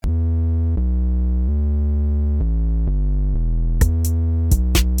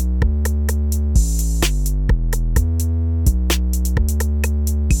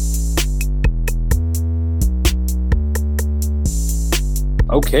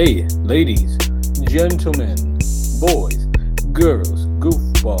Okay, ladies, gentlemen, boys, girls,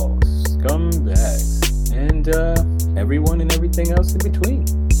 goofballs, scumbags, and everyone and everything else in between.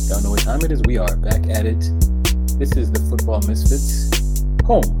 Don't know what time it is. We are back at it. This is the Football Misfits,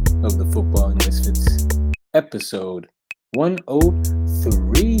 home of the Football Misfits, episode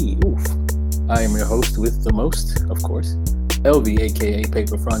 103. Oof. I am your host with the most, of course, LV, aka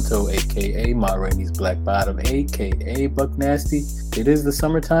Paper Fronto, aka Ma Rainey's Black Bottom, aka Buck Nasty. It is the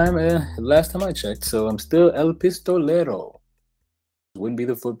summertime, last time I checked, so I'm still El Pistolero. Wouldn't be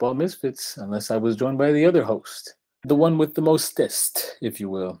the Football Misfits unless I was joined by the other host, the one with the mostest, if you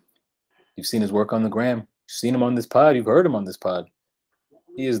will. You've seen his work on the gram. You've seen him on this pod. You've heard him on this pod.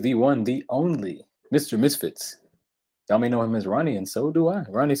 He is the one, the only, Mr. Misfits. Y'all may know him as Ronnie, and so do I.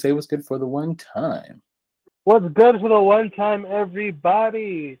 Ronnie, say what's good for the one time. What's good for the one time,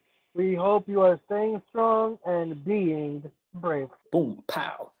 everybody? We hope you are staying strong and being brave. Boom,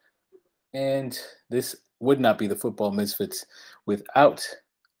 pow. And this would not be the Football Misfits without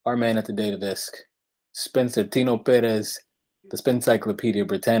our man at the data desk, Spencer Tino Perez, the Spencyclopedia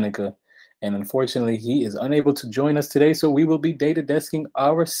Britannica. And unfortunately, he is unable to join us today, so we will be data desking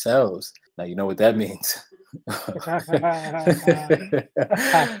ourselves. Now, you know what that means.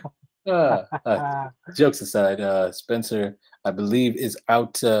 Jokes aside, Spencer, I believe, is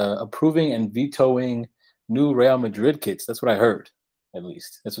out approving and vetoing new Real Madrid kits. That's what I heard, at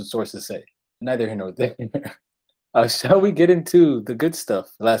least. That's what sources say. Neither here nor there. Shall we get into the good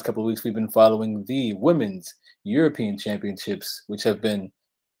stuff? The last couple of weeks, we've been following the Women's European Championships, which have been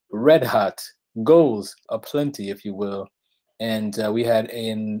red hot, goals aplenty, if you will. And we had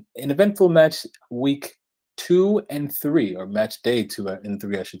an eventful match week 2 and 3, or match day 2 and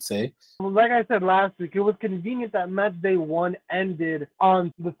 3, I should say. Like I said last week, it was convenient that match day 1 ended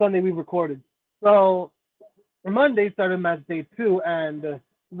on the Sunday we recorded. So Monday started match day 2, and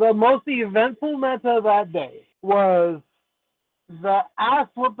the most eventful match of that day was the ass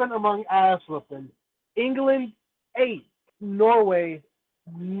whooping among ass whooping. England 8, Norway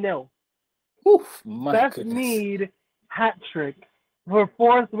 0. Oof, my Beth goodness. Mead hat trick for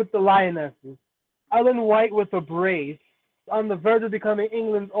fourth with the Lionesses. Ellen White with a brace, on the verge of becoming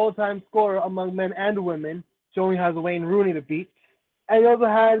England's all-time scorer among men and women. She only has Wayne Rooney to beat. And you also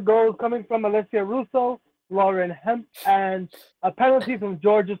had goals coming from Alessia Russo, Lauren Hemp, and a penalty from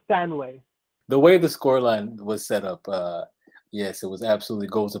Georgia Stanway. The way the scoreline was set up, yes, it was absolutely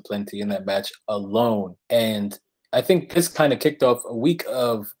goals aplenty in that match alone. And I think this kind of kicked off a week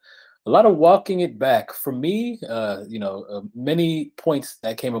of a lot of walking it back. For me, many points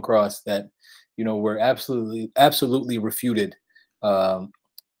that came across that were absolutely refuted. Come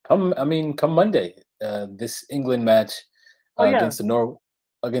Monday, this England match against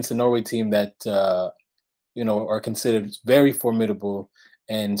the Norway team that are considered very formidable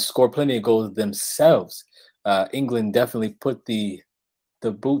and score plenty of goals themselves. England definitely put the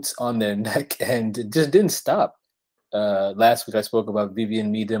boots on their neck and it just didn't stop. Last week I spoke about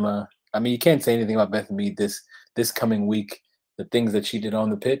Vivian Miedema. I mean, you can't say anything about Beth Mead this coming week. The things that she did on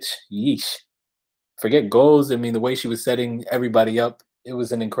the pitch, yeesh. Forget goals. I mean, the way she was setting everybody up, it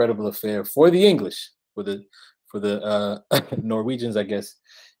was an incredible affair for the English. For the Norwegians, I guess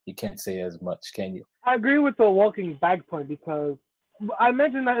you can't say as much, can you? I agree with the walking back point because I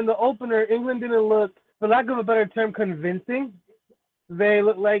mentioned that in the opener, England didn't look, for lack of a better term, convincing. They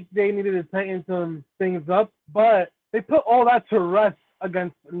looked like they needed to tighten some things up, but they put all that to rest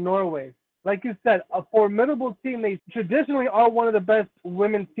against Norway. Like you said, a formidable team. They traditionally are one of the best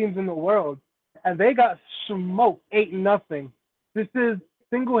women's teams in the world. And they got smoked 8-0. This is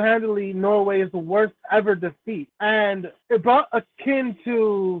single-handedly Norway's worst ever defeat. And it brought akin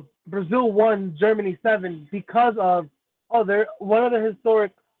to Brazil 1, Germany 7 because of, they're one of the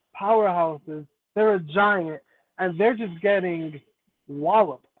historic powerhouses. They're a giant, and they're just getting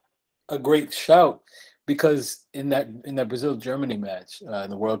walloped. A great shout, because in that Brazil-Germany match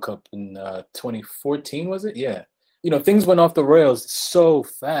in the World Cup in 2014, was it? Yeah. Things went off the rails so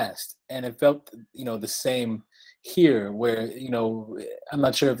fast, and it felt, the same here where, I'm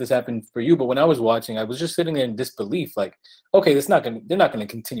not sure if this happened for you, but when I was watching, I was just sitting there in disbelief, like, okay, they're not going to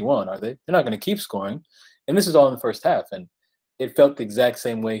continue on, are they? They're not going to keep scoring. And this is all in the first half. And it felt the exact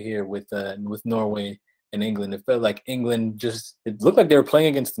same way here with Norway and England. It felt like England it looked like they were playing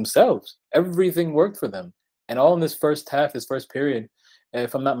against themselves. Everything worked for them. And all in this first half, this first period,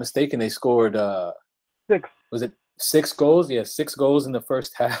 if I'm not mistaken, they scored 6. Was it 6 goals? Yeah, 6 goals in the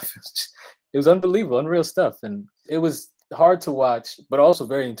first half. It was unbelievable, unreal stuff. And it was hard to watch, but also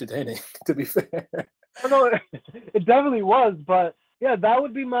very entertaining, to be fair. No, it definitely was. But, yeah, that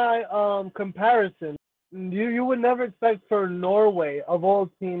would be my comparison. You would never expect for Norway of all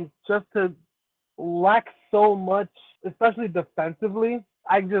teams just to lack so much, especially defensively.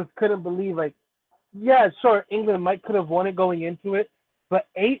 I just couldn't believe yeah, sure, England might could have won it going into it, but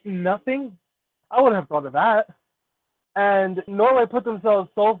 8-0, I wouldn't have thought of that. And Norway put themselves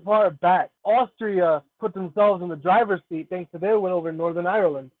so far back. Austria put themselves in the driver's seat thanks to their win over Northern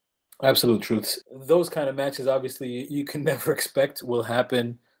Ireland. Absolute truths. Those kind of matches, obviously, you can never expect will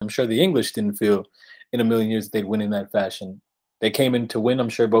happen. I'm sure the English didn't feel in a million years they'd win in that fashion. They came in to win. I'm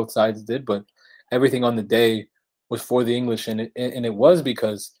sure both sides did, but everything on the day was for the English, and it was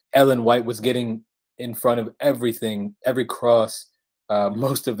because Ellen White was getting in front of everything, every cross,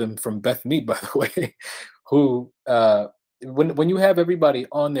 most of them from Beth Mead, by the way, who when you have everybody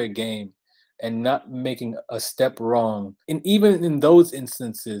on their game and not making a step wrong, and even in those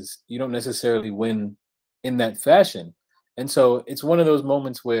instances, you don't necessarily win in that fashion. And so it's one of those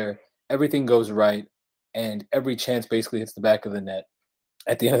moments where everything goes right and every chance basically hits the back of the net.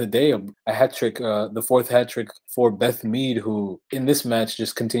 At the end of the day, a hat trick, the fourth hat trick for Beth Mead, who in this match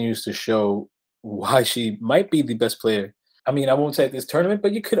just continues to show why she might be the best player. I mean, I won't say at this tournament,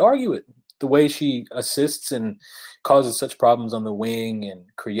 but you could argue it. The way she assists and causes such problems on the wing and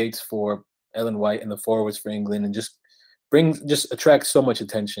creates for Ellen White and the forwards for England, and just attracts so much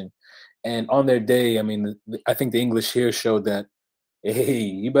attention. And on their day, I mean, I think the English here showed that, hey,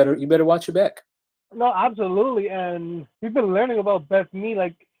 you better watch your back. No, absolutely. And we've been learning about Beth Mead,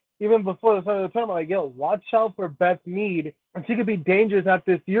 even before the start of the tournament, yo, watch out for Beth Mead. And she could be dangerous at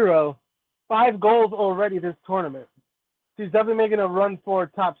this Euro. 5 goals already this tournament. She's definitely making a run for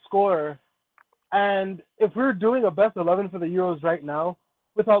top scorer. And if we're doing a best 11 for the Euros right now,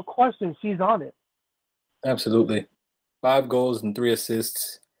 without question, she's on it. Absolutely. 5 goals and 3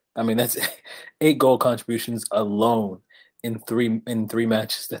 assists. I mean, that's 8 goal contributions alone in three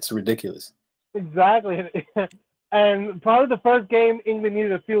matches. That's ridiculous. Exactly. And probably the first game, England needed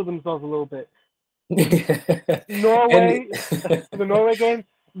to feel themselves a little bit. Norway, the Norway game,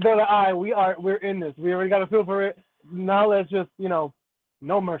 they're like, all right, we're in this. We already got a feel for it. Now let's just, no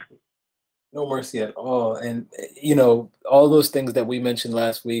mercy. No mercy at all. And, all those things that we mentioned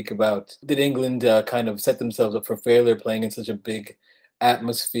last week about did England kind of set themselves up for failure playing in such a big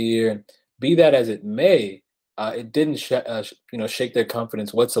atmosphere. Be that as it may, it didn't shake their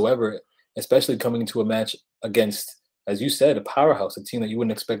confidence whatsoever, especially coming into a match against, as you said, a powerhouse, a team that you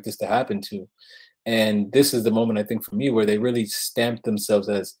wouldn't expect this to happen to. And this is the moment, I think, for me, where they really stamped themselves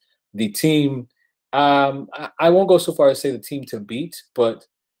as the team. I won't go so far as say the team to beat, but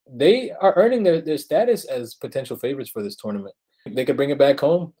they are earning their status as potential favorites for this tournament. They could bring it back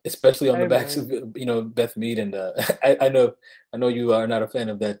home, especially on the backs of Beth Mead. And I know you are not a fan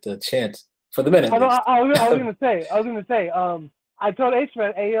of that chant for the men. At least. I was gonna say. I told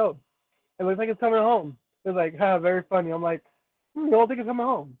H-Man, hey yo, it looks like it's coming home. It's like, very funny. I'm like, you don't think it's coming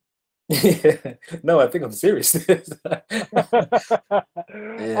home? No, I think I'm serious. Yeah.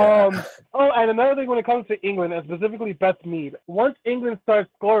 And another thing when it comes to England, and specifically Beth Mead, once England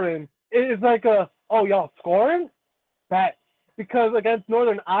starts scoring, it's like y'all scoring? Bet. Because against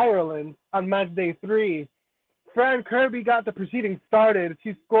Northern Ireland on match day 3, Fran Kirby got the proceedings started.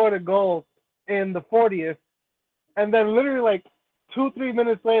 She scored a goal in the 40th. And then literally 2-3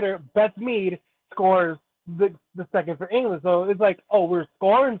 minutes later, Beth Mead scores the second for England. So it's like, we're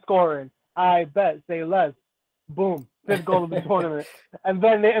scoring. I bet, say less. Boom. 5th goal of the tournament. And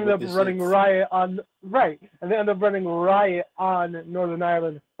then they ended up running riot on Northern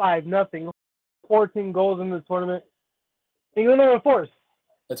Ireland 5-0. 14 goals in the tournament. England are a force.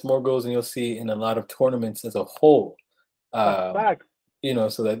 That's more goals than you'll see in a lot of tournaments as a whole. Facts.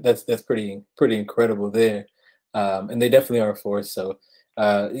 So that's pretty incredible there. And they definitely are a force. So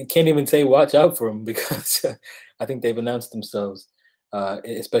you can't even say watch out for them, because I think they've announced themselves,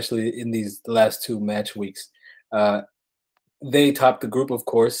 especially in these last 2 match weeks. They topped the group, of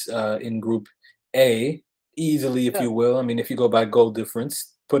course, in Group A, easily, if you will. I mean, if you go by goal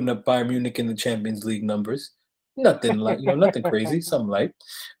difference, putting up Bayern Munich in the Champions League numbers. Nothing nothing crazy, something light.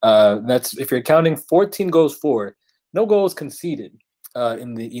 That's if you're counting 14 goals for, no goals conceded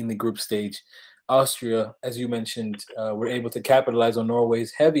in the group stage. Austria, as you mentioned, were able to capitalize on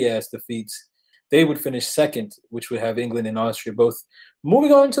Norway's heavy-ass defeats. They would finish second, which would have England and Austria both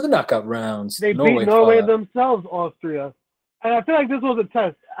moving on to the knockout rounds. They beat Norway themselves, Austria. And I feel like this was a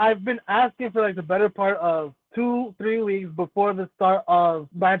test. I've been asking for the better part of 2-3 weeks before the start of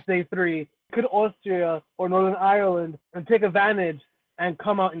match day 3. Could Austria or Northern Ireland take advantage and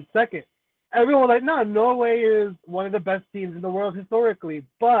come out in second? Everyone was like, no, Norway is one of the best teams in the world historically.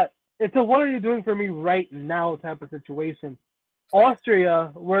 But it's a what are you doing for me right now type of situation.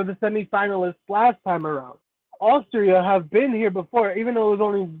 Austria were the semifinalists last time around. Austria have been here before, even though it was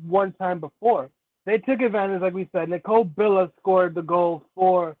only one time before. They took advantage, like we said. Nicole Billa scored the goal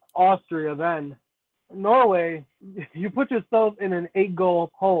for Austria then. Norway, you put yourself in an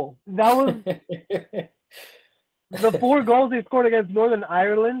 8-goal hole. That was the 4 goals they scored against Northern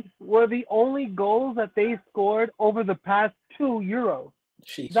Ireland were the only goals that they scored over the past 2 Euros.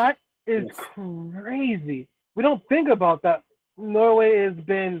 Sheesh. That is crazy. We don't think about that. Norway has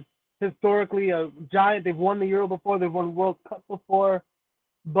been historically a giant. They've won the Euro before. They've won World Cup before.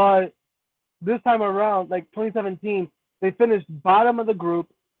 But this time around, like 2017, they finished bottom of the group.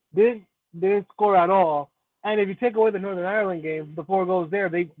 Didn't score at all. And if you take away the Northern Ireland game, the 4 goals there,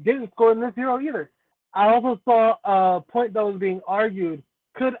 they didn't score in this Euro either. I also saw a point that was being argued.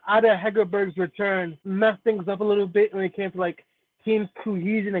 Could Ada Hegerberg's return mess things up a little bit when it came to like team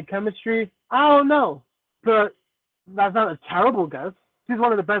cohesion and chemistry? I don't know. But that's not a terrible guess. She's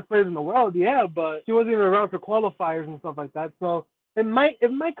one of the best players in the world, yeah, but she wasn't even around for qualifiers and stuff like that. So it might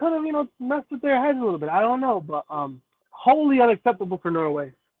kind of, mess with their heads a little bit. I don't know, but wholly unacceptable for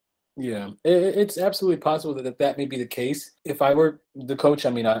Norway. Yeah, it's absolutely possible that may be the case. If I were the coach, I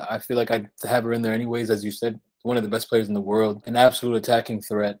mean, I feel like I'd have her in there anyways, as you said, one of the best players in the world, an absolute attacking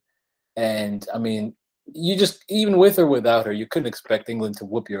threat. And I mean, you just, even with or without her, you couldn't expect England to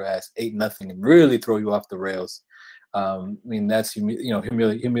whoop your ass 8-0 and really throw you off the rails. I mean, that's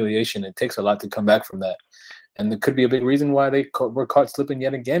humiliation. It takes a lot to come back from that, and it could be a big reason why they were caught slipping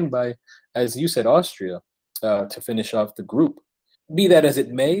yet again by, as you said, Austria to finish off the group. Be that as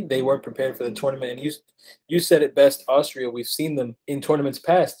it may, they weren't prepared for the tournament. And you said it best, Austria. We've seen them in tournaments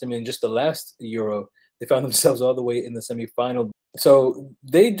past. I mean, just the last Euro, they found themselves all the way in the semifinal. So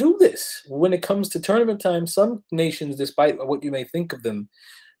they do this when it comes to tournament time. Some nations, despite what you may think of them,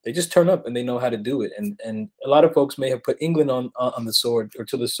 they just turn up and they know how to do it. And a lot of folks may have put England on the sword or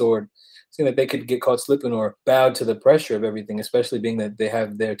to the sword, saying that they could get caught slipping or bowed to the pressure of everything, especially being that they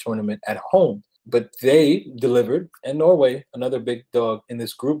have their tournament at home. But they delivered, and Norway, another big dog in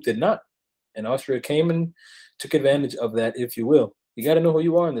this group, did not. And Austria came and took advantage of that, if you will. You got to know who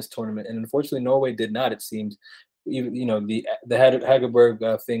you are in this tournament. And unfortunately, Norway did not, it seems. Even, the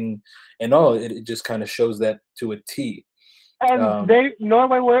Hagerberg thing and all, it just kind of shows that to a T. And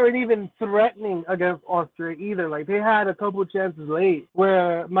Norway weren't even threatening against Austria either. Like, they had a couple of chances late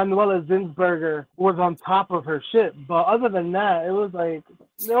where Manuela Zinsberger was on top of her shit. But other than that, it was like,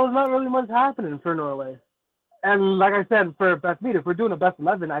 there was not really much happening for Norway. And like I said, for best meet, if we're doing a best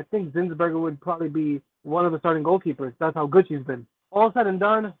 11, I think Zinsberger would probably be one of the starting goalkeepers. That's how good she's been. All said and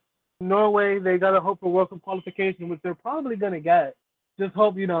done, Norway, they got to hope for World Cup qualification, which they're probably going to get. Just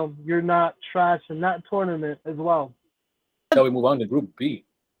hope, you're not trash in that tournament as well. Shall we move on to Group B?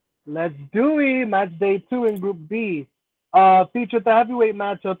 Let's do it. Match day 2 in Group B. Featured the heavyweight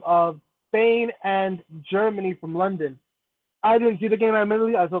matchup of Spain and Germany from London. I didn't see the game,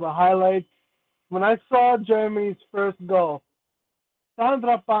 admittedly. I saw the highlights. When I saw Germany's first goal,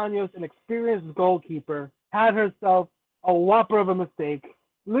 Sandra Paños, an experienced goalkeeper, had herself a whopper of a mistake,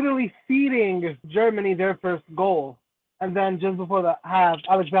 literally feeding Germany their first goal. And then just before the half,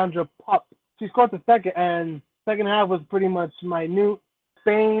 Alexandra Pupp, she scored the second, and second half was pretty much minute.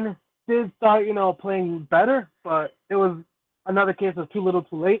 Spain did start, playing better, but it was another case of too little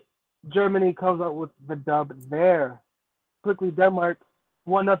too late. Germany comes out with the dub there. Quickly, Denmark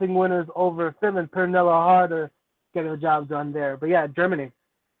 1-0 winners over Finland. Pernilla Harder getting the job done there. But yeah, Germany.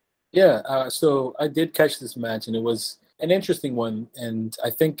 Yeah, so I did catch this match, and it was an interesting one. And I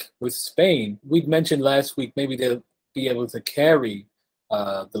think with Spain, we'd mentioned last week maybe they'll be able to carry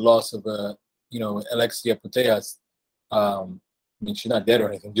the loss of Alexia Putellas. I mean, she's not dead or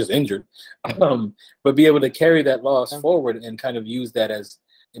anything, just injured. But be able to carry that loss forward and kind of use that as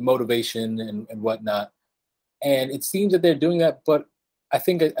a motivation and whatnot. And it seems that they're doing that, but I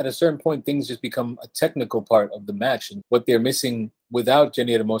think at a certain point, things just become a technical part of the match. And what they're missing without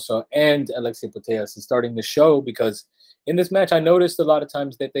Jenny Hermoso and Alexia Putellas is starting to show, because in this match, I noticed a lot of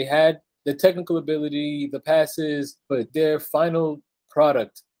times that they had the technical ability, the passes, but their final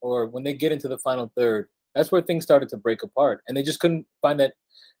product, or when they get into the final third, that's where things started to break apart. And they just couldn't find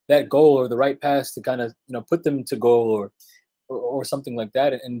that goal or the right pass to kind of, put them to goal or something like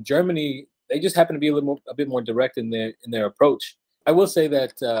that. And Germany, they just happen to be a bit more direct in their approach. I will say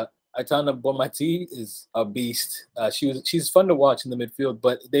that Aitana Bonmati is a beast. She's fun to watch in the midfield,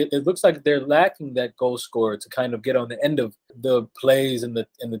 but it looks like they're lacking that goal scorer to kind of get on the end of the plays and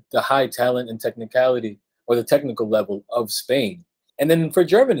the high talent and technicality, or the technical level of Spain. And then for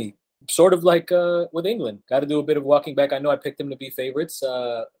Germany, sort of like with England, got to do a bit of walking back. I know I picked them to be favorites,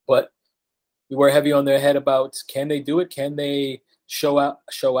 but we were heavy on their head about, can they do it? Can they show out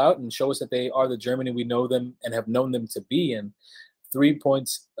and show us that they are the Germany we know them and have known them to be? And 3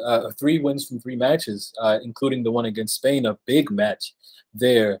 points, 3 wins from 3 matches, including the one against Spain, a big match.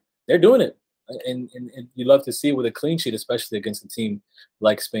 They're doing it, and you love to see it with a clean sheet, especially against a team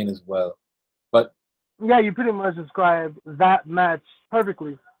like Spain as well. But yeah, you pretty much described that match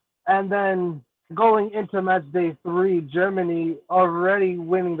perfectly. And then going into match day 3, Germany already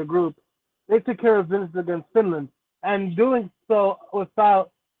winning the group. They took care of business against Finland, and doing so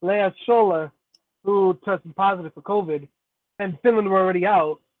without Lea Scholler, who tested positive for COVID, and Finland were already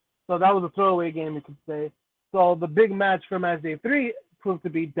out. So that was a throwaway game, you could say. So the big match for match day 3 proved to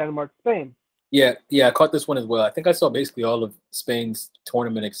be Denmark-Spain. Yeah, I caught this one as well. I think I saw basically all of Spain's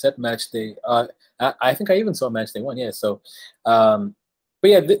tournament except match day. I think I even saw match day 1. Yeah, so, but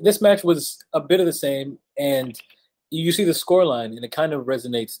yeah, this match was a bit of the same, and you see the scoreline, and it kind of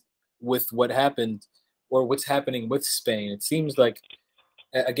resonates with what happened or what's happening with Spain. It seems like,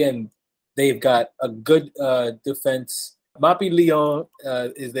 again, they've got a good defense. Mapi Lyon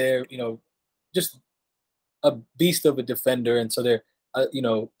is there, just a beast of a defender, and so they're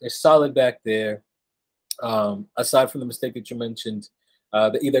solid back there. Aside from the mistake that you mentioned,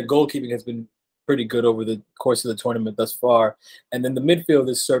 their goalkeeping has been pretty good over the course of the tournament thus far, and then the midfield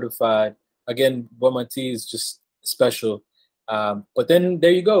is certified. Again, Bonmati is just special. But then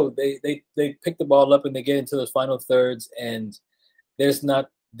there you go. They pick the ball up and they get into those final thirds, and there's not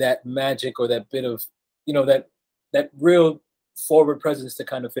that magic or that bit of, that real forward presence to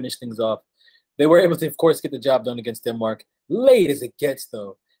kind of finish things off. They were able to, of course, get the job done against Denmark. Late as it gets,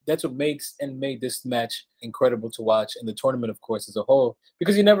 though. That's what makes and made this match incredible to watch, and the tournament, of course, as a whole,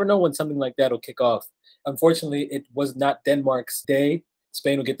 because you never know when something like that will kick off. Unfortunately, it was not Denmark's day.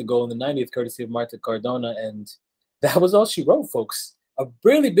 Spain will get the goal in the 90th, courtesy of Marta Cardona, and that was all she wrote, folks. A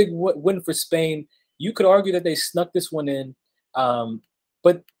really big win for Spain. You could argue that they snuck this one in,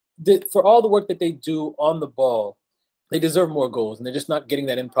 but for all the work that they do on the ball, they deserve more goals, and they're just not getting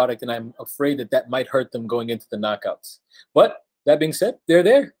that end product, and I'm afraid that might hurt them going into the knockouts. But that being said, they're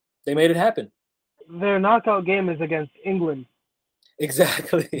there. They made it happen. Their knockout game is against England.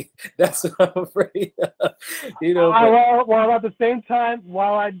 Exactly. That's what I'm afraid. While at the same time,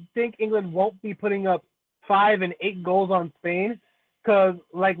 while I think England won't be putting up 5 and 8 goals on Spain, because,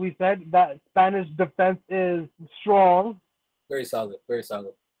 like we said, that Spanish defense is strong. Very solid. Very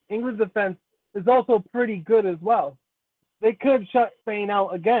solid. England's defense is also pretty good as well. They could shut Spain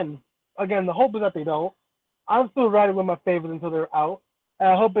out again. Again, the hope is that they don't. I'm still riding with my favorites until they're out. And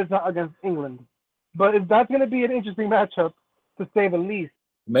I hope it's not against England. But that's going to be an interesting matchup, to say the least.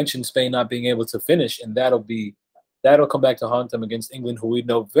 You mentioned Spain not being able to finish, and that'll come back to haunt them against England, who we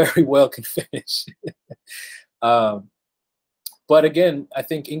know very well can finish. But again, I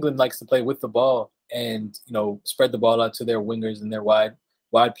think England likes to play with the ball and spread the ball out to their wingers and their wide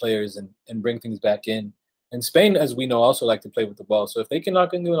players and bring things back in. And Spain, as we know, also like to play with the ball. So if they can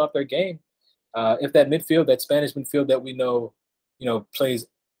knock England off their game, if that midfield, that Spanish midfield that we know, plays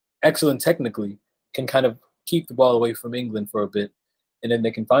excellent technically, can kind of keep the ball away from England for a bit, and then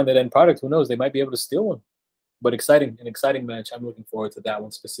they can find that end product. Who knows? They might be able to steal one. But an exciting match. I'm looking forward to that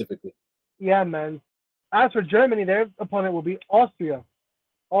one specifically. Yeah, man. As for Germany, their opponent will be Austria.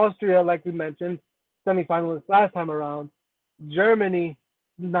 Austria, like we mentioned, semifinalists last time around. Germany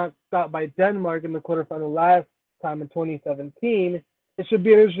knocked out by Denmark in the quarterfinal last time in 2017. It should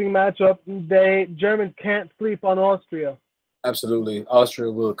be an interesting matchup. Germans can't sleep on Austria. Absolutely.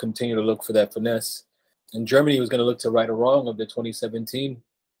 Austria will continue to look for that finesse. And Germany was going to look to right a wrong of the 2017,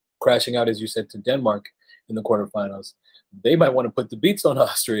 crashing out, as you said, to Denmark in the quarterfinals. They might want to put the beats on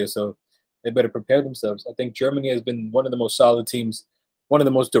Austria, so they better prepare themselves. I think Germany has been one of the most solid teams, one of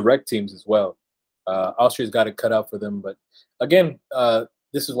the most direct teams as well. Austria's got it cut out for them. But again,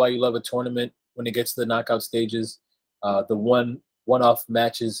 this is why you love a tournament when it gets to the knockout stages. The one-off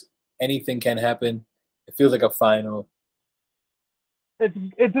matches, anything can happen. It feels like a final. It's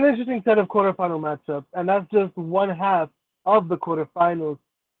an interesting set of quarterfinal matchups, and that's just one half of the quarterfinals.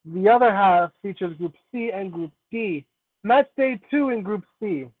 The other half features Group C and Group D. Match day 2 in Group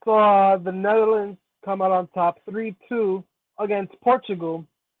C saw the Netherlands come out on top 3-2 against Portugal,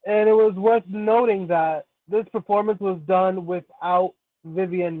 and it was worth noting that this performance was done without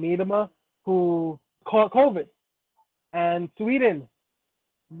Vivian Miedema, who caught COVID. And Sweden,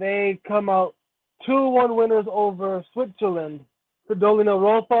 they come out 2-1 winners over Switzerland. Fridolina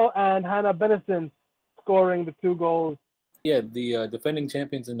Rolfo and Hannah Bennison scoring the 2 goals. Yeah, the defending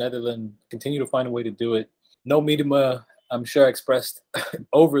champions in Netherlands continue to find a way to do it. No Miedema, I'm sure, expressed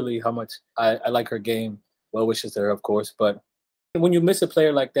overly how much I like her game. Well wishes to her, of course, but When you miss a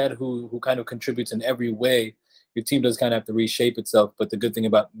player like that who kind of contributes in every way, your team does kind of have to reshape itself. But the good thing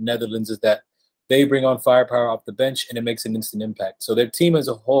about Netherlands is that they bring on firepower off the bench and it makes an instant impact. So their team as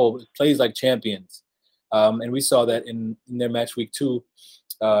a whole plays like champions. And we saw that in their match week 2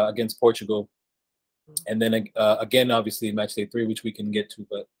 against Portugal. And then again, obviously, match day 3, which we can get to.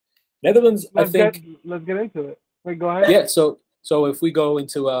 But Netherlands, let's get into it. Wait, go ahead. Yeah, so if we go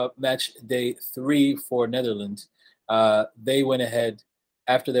into match day 3 for Netherlands, they went ahead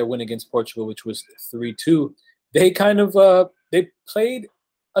after their win against Portugal, which was 3-2. They kind of they played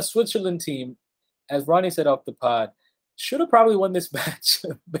a Switzerland team, as Ronnie said off the pod, should have probably won this match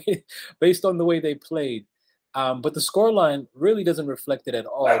based on the way they played. But the scoreline really doesn't reflect it at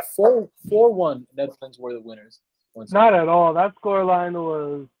all. 4-1, Netherlands were the winners. Not at all. That scoreline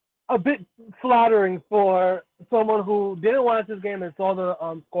was a bit flattering for someone who didn't watch this game and saw the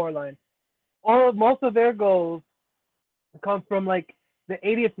scoreline. Most of their goals come from like the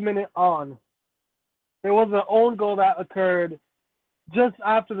 80th minute on. There was an own goal that occurred just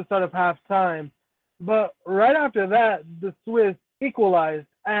after the start of halftime. But right after that, the Swiss equalized,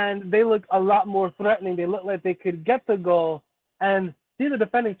 and they looked a lot more threatening. They looked like they could get the goal and see the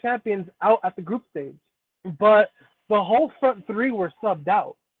defending champions out at the group stage. But the whole front three were subbed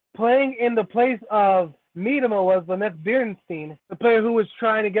out. Playing in the place of Miedema was Lynette Berenstein, the player who was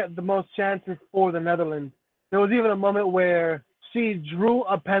trying to get the most chances for the Netherlands. There was even a moment where she drew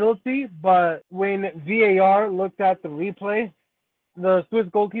a penalty, but when VAR looked at the replay, the Swiss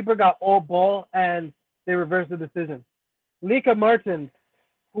goalkeeper got all ball and they reversed the decision. Lika Martens,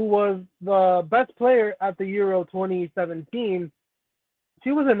 who was the best player at the Euro 2017,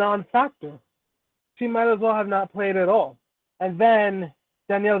 she was a non-factor. She might as well have not played at all. And then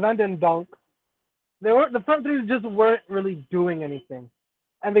Danielle van den Donk, the front three just weren't really doing anything.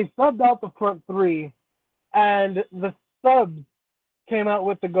 And they subbed out the front three, and the subs came out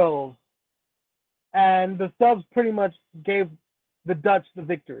with the goals. And the subs pretty much gave the Dutch the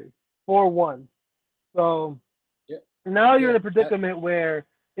victory, 4-1. So now you're in a predicament where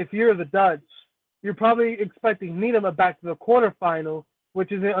if you're the Dutch, you're probably expecting Miedema back to the quarterfinal,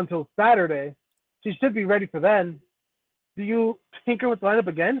 which isn't until Saturday. She should be ready for then. Do you tinker with the lineup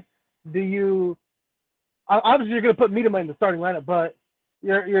again? Do you obviously you're going to put Miedema in the starting lineup, but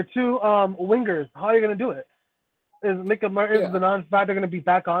your two wingers, how are you going to do it? Is Mika Martens, the non-factor, going to be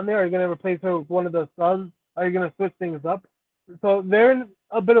back on there? Are you going to replace her with one of the subs? Are you going to switch things up? So they're in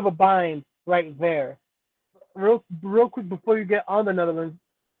a bit of a bind right there. Real quick before you get on the Netherlands,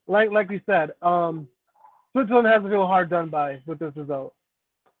 like we said, Switzerland has to feel hard done by with this result.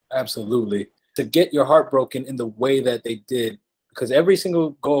 Absolutely. To get your heart broken in the way that they did, because every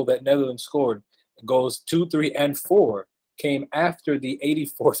single goal that Netherlands scored, goals 2, 3, and 4, came after the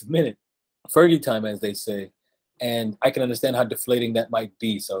 84th minute, Fergie time, as they say. And I can understand how deflating that might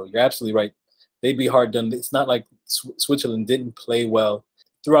be. So you're absolutely right. They'd be hard done. It's not like Switzerland didn't play well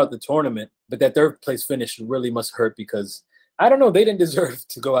throughout the tournament, but that third place finish really must hurt because, I don't know, they didn't deserve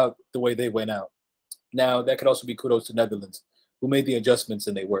to go out the way they went out. Now, that could also be kudos to Netherlands, who made the adjustments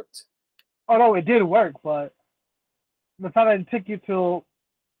and they worked. Oh, no, it did work, but the fact that it took you till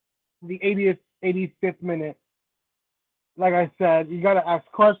the 80th, 85th minute, like I said, you got to ask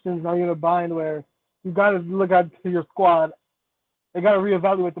questions. Now you're in a bind where you got to look at to your squad. They got to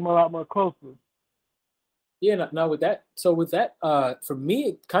reevaluate them a lot more closely. Yeah, now with that, for me,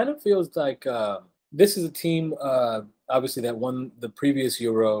 it kind of feels like this is a team, obviously, that won the previous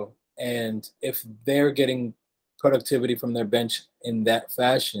Euro, and if they're getting productivity from their bench in that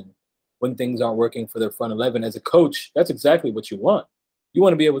fashion, when things aren't working for their front 11, as a coach, that's exactly what you want. You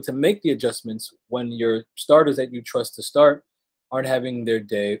want to be able to make the adjustments when your starters that you trust to start aren't having their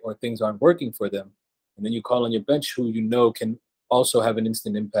day or things aren't working for them. And then you call on your bench who you know can also have an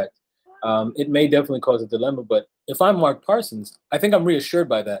instant impact. It may definitely cause a dilemma, but if I'm Mark Parsons, I think I'm reassured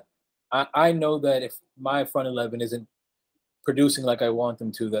by that. I know that if my front 11 isn't producing like I want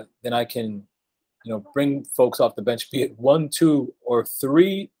them to, then I can, bring folks off the bench, be it 1, 2, or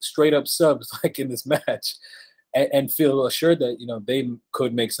 3 straight up subs like in this match, and feel assured that they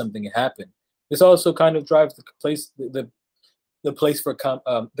could make something happen. This also kind of drives the place for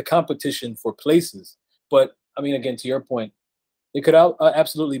the competition for places. But I mean, again, to your point, it could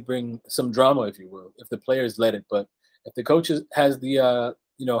absolutely bring some drama, if you will, if the players let it. But if the coach has the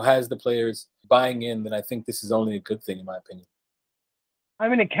players buying in, then I think this is only a good thing, in my opinion. I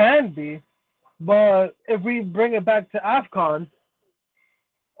mean, it can be, but if we bring it back to AFCON,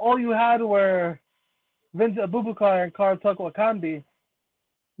 all you had were Vincent Abubakar and Karl Wakambi.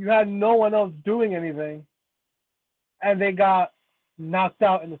 You had no one else doing anything, and they got knocked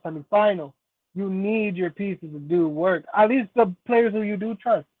out in the semifinal. You need your pieces to do work. At least the players who you do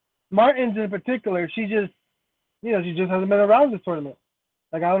trust. Martins in particular, she just hasn't been around this tournament.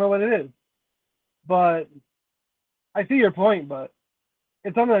 Like, I don't know what it is. But I see your point, but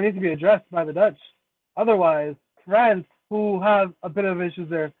it's something that needs to be addressed by the Dutch. Otherwise, France, who have a bit of issues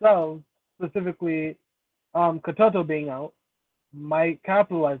themselves, specifically Katoto being out, might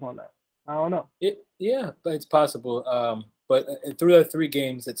capitalize on that. I don't know. Yeah, but it's possible. But through the 3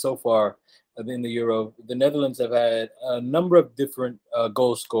 games that so far in the Euro, the Netherlands have had a number of different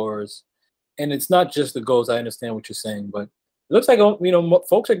goal scorers, and it's not just the goals. I understand what you're saying, but it looks like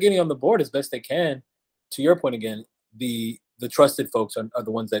folks are getting on the board as best they can. To your point again, the trusted folks are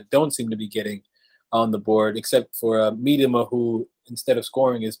the ones that don't seem to be getting on the board, except for Miedema, who instead of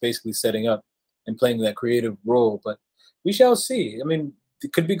scoring is basically setting up and playing that creative role. But we shall see. I mean,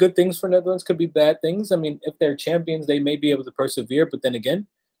 it could be good things for Netherlands, could be bad things. I mean, if they're champions, they may be able to persevere. But then again,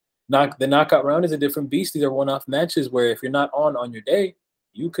 the knockout round is a different beast. These are one-off matches where if you're not on your day,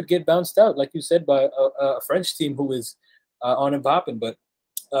 you could get bounced out, like you said, by a French team who is on and popping. But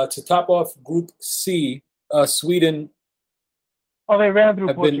to top off Group C, Sweden. Oh, they ran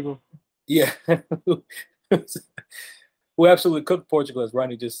through Portugal. Who absolutely cooked Portugal, as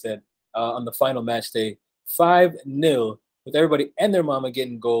Ronnie just said, on the final match day, 5-0, with everybody and their mama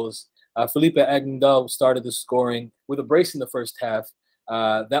getting goals. Felipe Agndal started the scoring with a brace in the first half.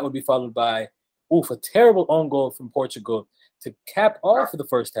 That would be followed by a terrible own goal from Portugal to cap off the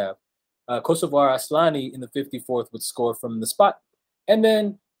first half. Kosovar Aslani in the 54th would score from the spot. And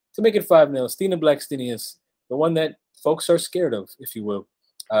then to make it 5-0, Stina Blackstenius, the one that folks are scared of, if you will,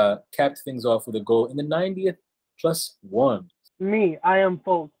 capped things off with a goal in the 90th +1. Me, I am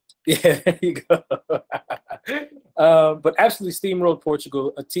folks. Yeah, there you go. But absolutely steamrolled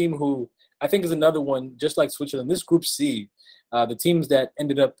Portugal, a team who I think is another one, just like Switzerland. This Group C, the teams that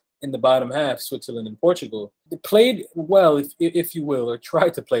ended up in the bottom half, Switzerland and Portugal, they played well, if you will, or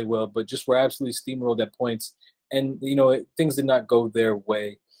tried to play well, but just were absolutely steamrolled at points. And, things did not go their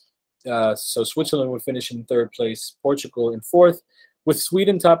way. So Switzerland would finish in 3rd place, Portugal in 4th, with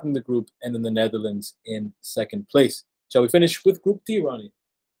Sweden topping the group, and then the Netherlands in 2nd place. Shall we finish with Group D, Ronnie?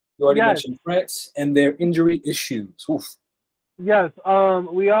 You already mentioned France and their injury issues. Oof. Yes,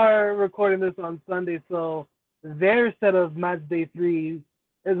 we are recording this on Sunday, so their set of match day 3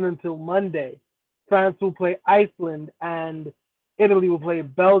 isn't until Monday. France will play Iceland, and Italy will play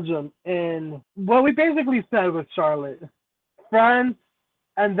Belgium in what we basically said with Charlotte. France,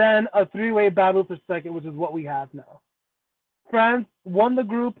 and then a 3-way battle for second, which is what we have now. France won the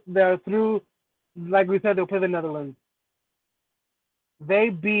group. They're through. Like we said, they'll play the Netherlands. They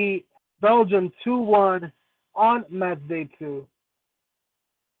beat Belgium 2-1 on match day 2.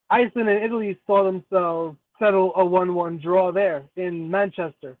 Iceland and Italy saw themselves settle a 1-1 draw there in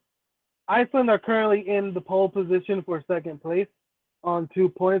Manchester. Iceland are currently in the pole position for 2nd place on 2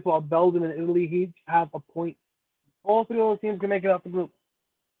 points, while Belgium and Italy each have a point. All 3 of those teams can make it out the group.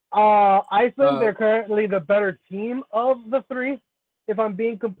 Iceland, they're currently the better team of the 3, if I'm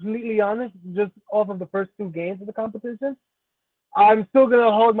being completely honest, just off of the first 2 games of the competition. I'm still going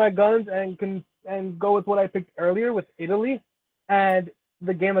to hold my guns and go with what I picked earlier with Italy. And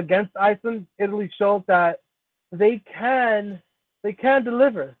the game against Iceland, Italy showed that they can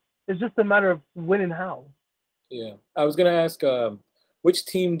deliver. It's just a matter of when and how. Yeah. I was going to ask, which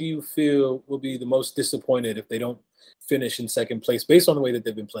team do you feel will be the most disappointed if they don't finish in 2nd place based on the way that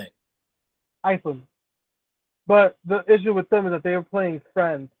they've been playing? Iceland. But the issue with them is that they are playing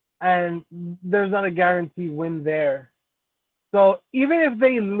France, and there's not a guarantee win there. So even if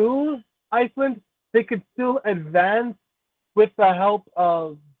they lose Iceland, they could still advance with the help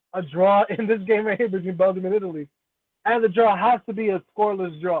of a draw in this game right here between Belgium and Italy. And the draw has to be a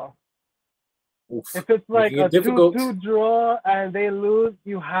scoreless draw. Oof. If it's like a 2-2 draw and they lose,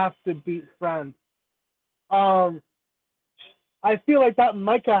 you have to beat France. I feel like that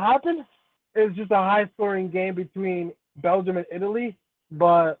might happen. It's just a high-scoring game between Belgium and Italy,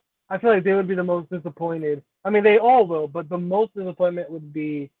 but I feel like they would be the most disappointed. I mean, they all will, but the most disappointment would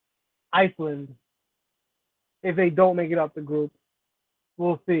be Iceland if they don't make it out the group.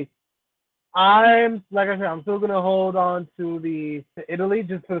 We'll see. I'm still gonna hold on to Italy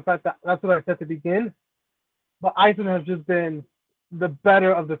just for the fact that that's what I said to begin. But Iceland has just been the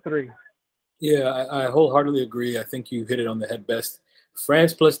better of the 3. Yeah, I wholeheartely agree. I think you hit it on the head best.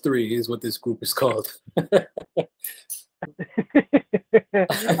 France +3 is what this group is called. I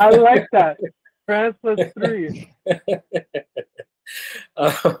like that. France +3.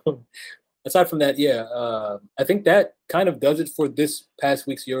 Aside from that, I think that kind of does it for this past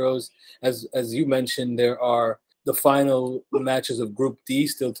week's Euros. As you mentioned, there are the final matches of Group D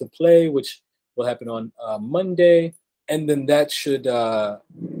still to play, which will happen on Monday, and then that should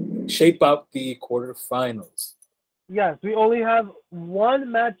shape out the quarterfinals. Yes, we only have one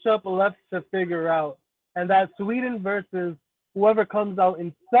matchup left to figure out, and that's Sweden versus whoever comes out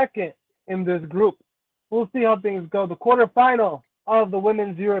in second in this group. We'll see how things go. The quarterfinal of the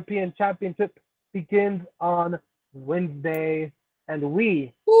Women's European Championship begins on Wednesday, and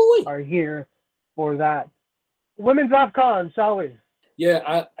we are here for that. Women's AFCON, shall we? Yeah,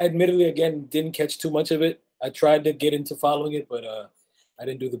 I admittedly, again, didn't catch too much of it. I tried to get into following it, but I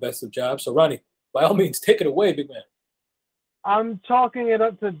didn't do the best of jobs. So, Ronnie, by all means, take it away, big man. I'm chalking it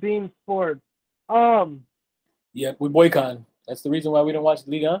up to Bean Sports. Yeah, we boycott. That's the reason why we don't watch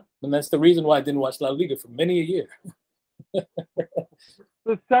Liga, and that's the reason why I didn't watch La Liga for many a year.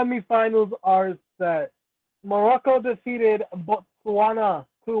 The semifinals are set. Morocco defeated Botswana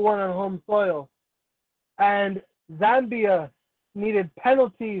 2-1 on home soil, and Zambia needed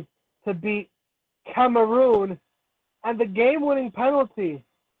penalties to beat Cameroon, and the game-winning penalty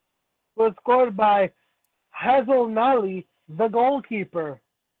was scored by Hazel Nali, the goalkeeper.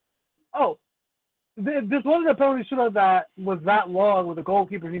 Oh, this wasn't a penalty shootout that was that long where the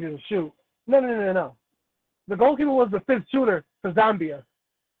goalkeeper needed to shoot. No. The goalkeeper was the fifth shooter for Zambia.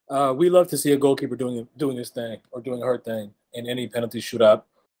 We love to see a goalkeeper doing his thing or doing her thing in any penalty shootout.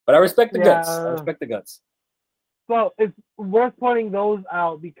 But I respect the guts. I respect the guts. So it's worth pointing those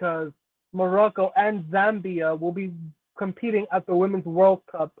out because Morocco and Zambia will be competing at the Women's World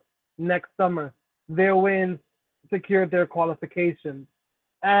Cup next summer. Their wins secured their qualifications.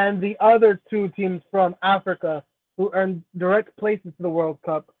 And the other two teams from Africa who earned direct places to the World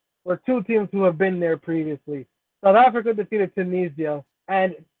Cup were two teams who have been there previously. South Africa defeated Tunisia,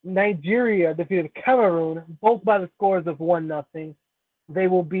 and Nigeria defeated Cameroon, both by the scores of 1-0. They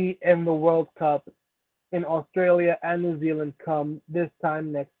will be in the World Cup in Australia and New Zealand come this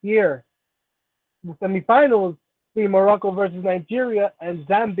time next year. The semifinals be Morocco versus Nigeria and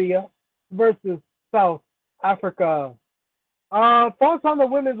Zambia versus South Africa. Thoughts on the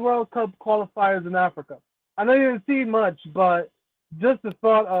Women's World Cup qualifiers in Africa? I know you didn't see much, but just the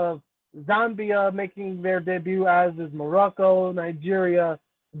thought of Zambia making their debut, as is Morocco, Nigeria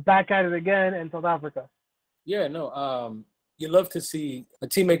back at it again, and South Africa. Yeah, no, you love to see a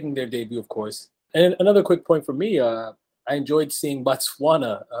team making their debut, of course. And another quick point for me, I enjoyed seeing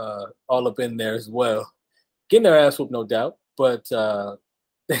Botswana all up in there as well. Getting their ass whooped, no doubt, but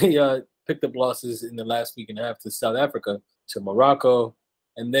they picked up losses in the last week and a half to South Africa, to Morocco,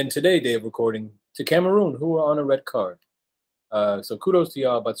 and then today, day of recording, to Cameroon, who are on a red card. So kudos to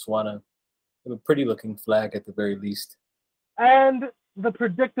y'all, Botswana. A pretty looking flag at the very least. And the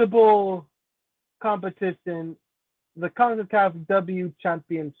predictable competition, the CONCACAF W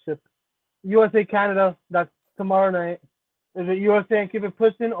Championship. USA Canada, that's tomorrow night. Is it USA and keep it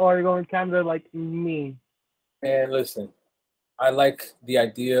pushing, or are you going Canada like me? And listen, I like the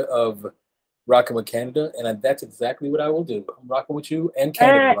idea of rocking with Canada, and that's exactly what I will do. I'm rocking with you and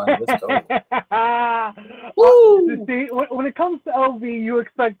Canada, Ron. Let's go. Woo! See, when it comes to LV, you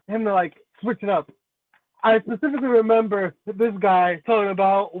expect him to like switch it up. I specifically remember this guy talking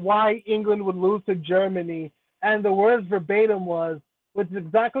about why England would lose to Germany, and the words verbatim was, which is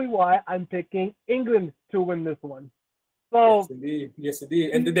exactly why I'm picking England to win this one. So, yes, indeed. Yes,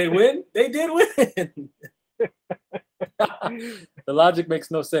 indeed. And did they win? They did win. The logic makes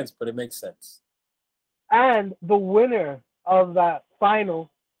no sense, but it makes sense. And the winner of that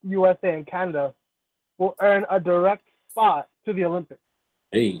final, USA and Canada, will earn a direct spot to the Olympics.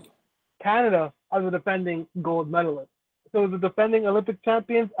 Hey. Canada are the defending gold medalists. So the defending Olympic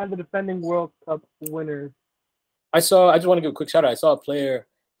champions and the defending World Cup winners. I just want to give a quick shout out. I saw a player,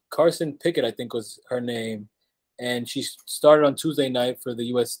 Carson Pickett, I think was her name, and she started on Tuesday night for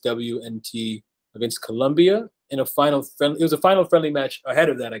the USWNT against Colombia in a final friendly. It was a final friendly match ahead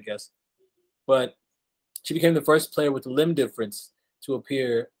of that, I guess. But she became the first player with limb difference to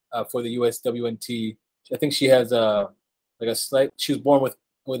appear for the USWNT. I think she has she was born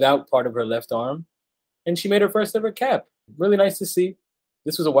without part of her left arm, and she made her first ever cap. Really nice to see.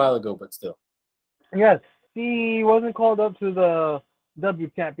 This was a while ago, but still. Yes, she wasn't called up to the W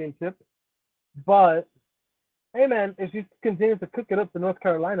Championship, but hey man, if she continues to cook it up to North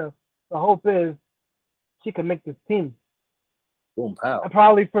Carolina, the hope is she can make this team. Boom, pow. And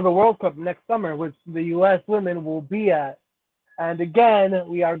probably for the World Cup next summer, which the U.S. women will be at. And again,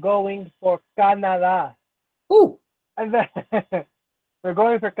 we are going for Canada. Ooh. And then we're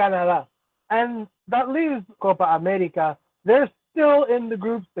going for Canada. And that leaves Copa America. They're still in the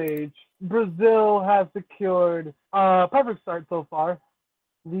group stage. Brazil has secured a perfect start so far.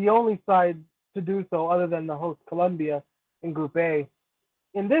 The only side to do so other than the host Colombia in Group A.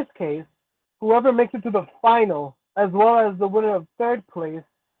 In this case, whoever makes it to the final, as well as the winner of third place,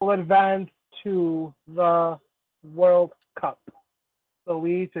 will advance to the World Cup. So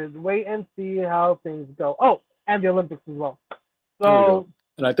we should wait and see how things go. Oh, and the Olympics as well. So,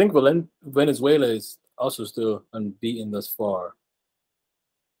 and I think Venezuela is also still unbeaten thus far.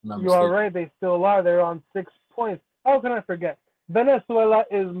 You are right. They still are. They're on 6 points. How can I forget? Venezuela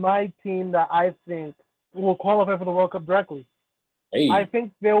is my team that I think will qualify for the World Cup directly. Hey. I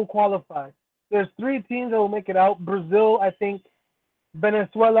think they will qualify. There's 3 teams that will make it out. Brazil, I think.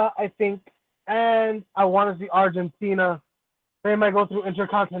 Venezuela, I think. And I want to see Argentina. They might go through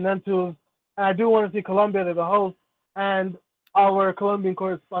intercontinentals. And I do want to see Colombia. They're the host. And our Colombian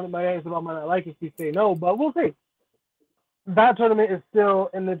correspondent might ask about might not like if we say no, but we'll see. That tournament is still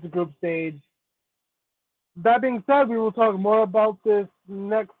in its group stage. That being said, we will talk more about this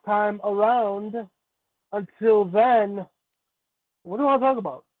next time around. Until then, what do I want to talk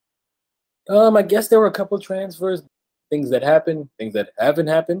about? I guess there were a couple transfers, things that happened, things that haven't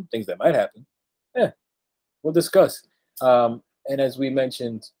happened, things that might happen. Yeah, we'll discuss. And as we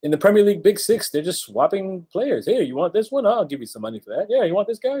mentioned, in the Premier League Big Six, they're just swapping players. Hey, you want this one? I'll give you some money for that. Yeah, you want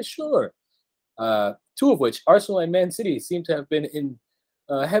this guy? Sure. 2 of which, Arsenal and Man City, seem to have been in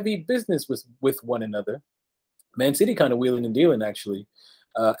heavy business with one another. Man City kind of wheeling and dealing, actually,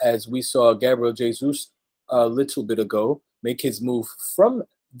 as we saw Gabriel Jesus a little bit ago make his move from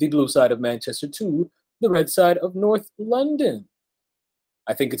the blue side of Manchester to the red side of North London.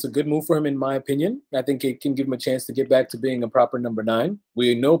 I think it's a good move for him, in my opinion. I think it can give him a chance to get back to being a proper number 9.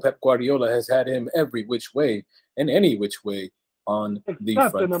 We know Pep Guardiola has had him every which way and any which way on the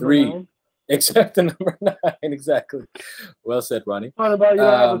front 3. 9. Except the number 9, exactly. Well said, Ronnie. Talking about you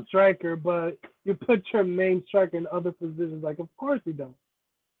don't have a striker, but you put your main striker in other positions. Like, of course you don't.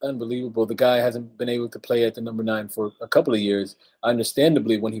 Unbelievable. The guy hasn't been able to play at the number 9 for a couple of years.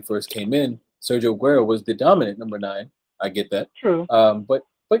 Understandably, when he first came in, Sergio Aguero was the dominant number 9. I get that. True. But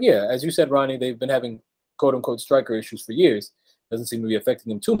yeah, as you said, Ronnie, they've been having quote-unquote striker issues for years. Doesn't seem to be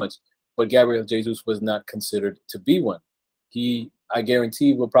affecting them too much. But Gabriel Jesus was not considered to be one. He, I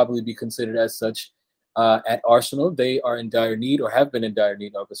guarantee, will probably be considered as such at Arsenal. They are in dire need, or have been in dire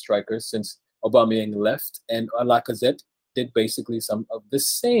need, of a striker since Aubameyang left, and Lacazette did basically some of the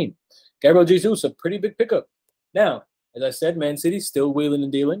same. Gabriel Jesus, a pretty big pickup. Now, as I said, Man City still wheeling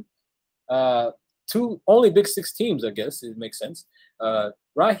and dealing. 2 only Big Six teams, I guess it makes sense.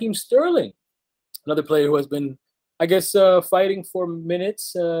 Raheem Sterling, another player who has been, I guess, fighting for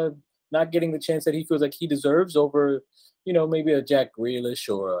minutes, not getting the chance that he feels like he deserves over, maybe a Jack Grealish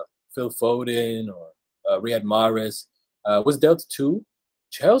or a Phil Foden or Riyad Mahrez, was dealt to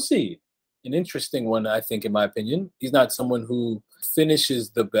Chelsea. An interesting one, I think, in my opinion. He's not someone who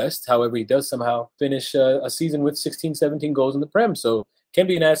finishes the best. However, he does somehow finish a season with 16, 17 goals in the Prem. So can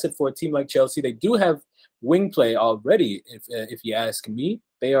be an asset for a team like Chelsea. They do have wing play already, if you ask me.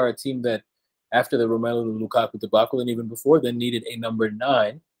 They are a team that, after the Romelu Lukaku debacle and even before then, needed a number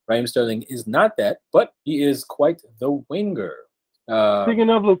 9. Raheem Sterling is not that, but he is quite the winger.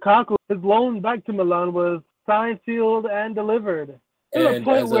 Speaking of Lukaku, his loan back to Milan was signed, sealed, and delivered. To the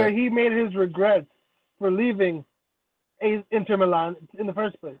point where he made his regrets for leaving Inter Milan in the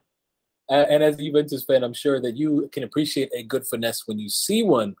first place. And as a Juventus fan, I'm sure that you can appreciate a good finesse when you see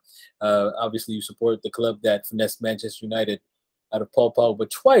one. Obviously, you support the club that finessed Manchester United out of Paul Pogba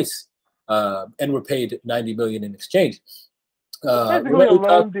twice and were paid $90 million in exchange. Basically a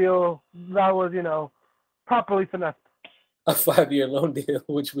loan deal that was, properly finessed. A 5-year loan deal,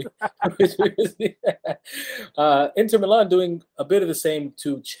 which we Inter Milan doing a bit of the same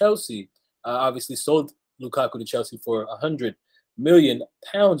to Chelsea. Obviously sold Lukaku to Chelsea for £100 million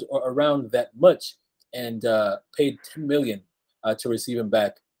or around that much, and paid $10 million to receive him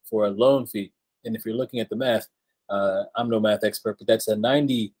back for a loan fee. And if you're looking at the math, I'm no math expert, but that's a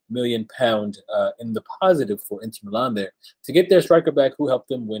 £90 million in the positive for Inter Milan there to get their striker back, who helped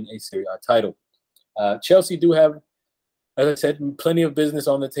them win a Serie A title. Chelsea do have, as I said, plenty of business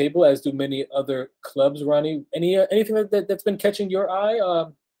on the table, as do many other clubs. Ronnie, anything that's been catching your eye?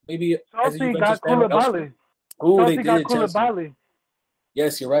 Maybe Chelsea as a Juventus fan. Chelsea got Koulibaly.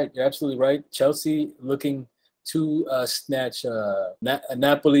 Yes, you're right. You're absolutely right. Chelsea looking to snatch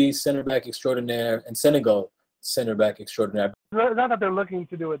Napoli center back extraordinaire and Senegal center back extraordinaire. Not that they're looking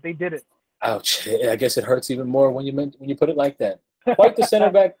to do it; they did it. Ouch! I guess it hurts even more when you put it like that. Quite the center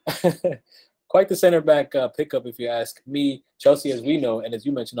back. Quite the center back pickup, if you ask me. Chelsea, as we know, and as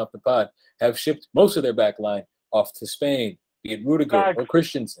you mentioned off the pod, have shipped most of their back line off to Spain, be it Rudiger or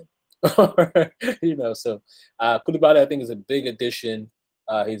Christensen. So Koulibaly, I think, is a big addition.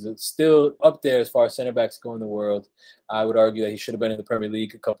 He's still up there as far as center backs go in the world. I would argue that he should have been in the Premier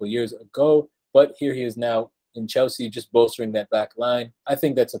League a couple of years ago, but here he is now in Chelsea, just bolstering that back line. I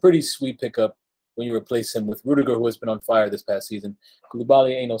think that's a pretty sweet pickup when you replace him with Rudiger, who has been on fire this past season.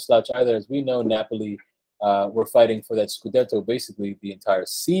 Koulibaly ain't no slouch either. As we know, Napoli were fighting for that Scudetto basically the entire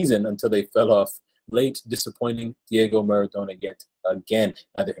season until they fell off late, disappointing Diego Maradona yet again.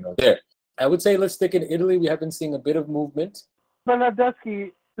 Neither here nor there. I would say let's stick in Italy. We have been seeing a bit of movement.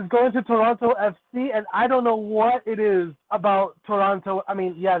 Lewandowski is going to Toronto FC, and I don't know what it is about Toronto. I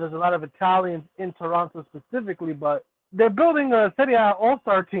mean, yeah, there's a lot of Italians in Toronto specifically, but they're building a Serie A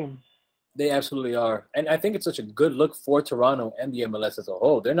all-star team. They absolutely are. And I think it's such a good look for Toronto and the MLS as a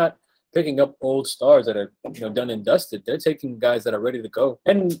whole. They're not picking up old stars that are done and dusted. They're taking guys that are ready to go.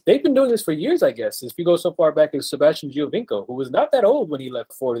 And they've been doing this for years, I guess. If you go so far back as Sebastian Giovinco, who was not that old when he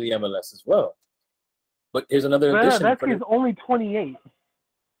left for the MLS as well. But here's another addition. Bernardeschi's only 28.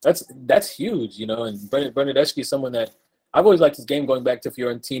 That's huge, and Bernardeschi is someone that I've always liked his game going back to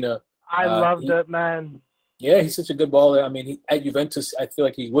Fiorentina. I loved it, man. Yeah, he's such a good baller. I mean, at Juventus, I feel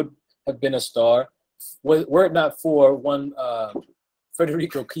like he would have been a star were it not for one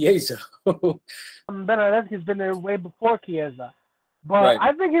Federico Chiesa. Bernardeschi's been there way before Chiesa. But Right.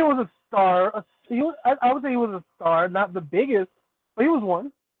 I think he was a star. I would say he was a star, not the biggest, but he was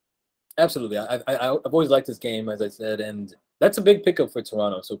one. Absolutely. I've always liked his game, as I said, and that's a big pickup for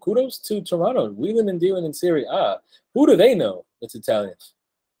Toronto. So kudos to Toronto, wheeling and dealing in Serie A. Who do they know that's Italian?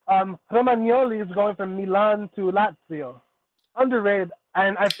 Romagnoli is going from Milan to Lazio. Underrated,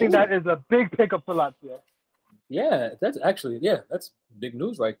 and I think that is a big pickup for Lazio. Yeah, that's big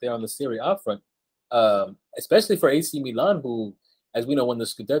news right there on the Serie A front, especially for AC Milan, who, as we know, won the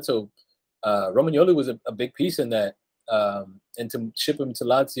Scudetto. Romagnoli was a big piece in that, and to ship him to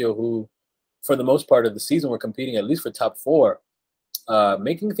Lazio, who, for the most part of the season, were competing at least for top four,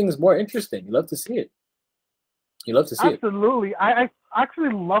 making things more interesting. You love to see it. Absolutely. I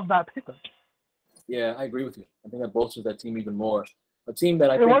actually love that pickup. Yeah, I agree with you. I think that bolsters that team even more. A team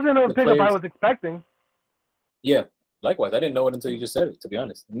that It wasn't a pickup I was expecting. Yeah, likewise. I didn't know it until you just said it, to be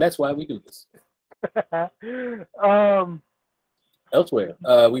honest. And that's why we do this. Elsewhere,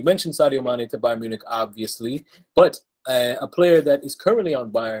 we mentioned Sadio Mane to Bayern Munich, obviously, but a player that is currently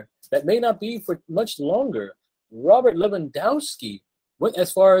on Bayern that may not be for much longer, Robert Lewandowski, went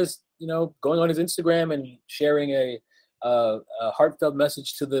as far as going on his Instagram and sharing a heartfelt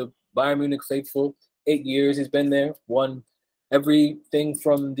message to the Bayern Munich faithful. 8 years he's been there, won everything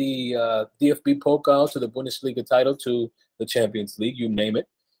from the DFB Pokal to the Bundesliga title to the Champions League, you name it.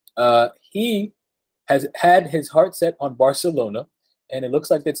 He has had his heart set on Barcelona, and it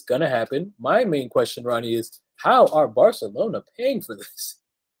looks like it's going to happen. My main question, Ronnie, is how are Barcelona paying for this?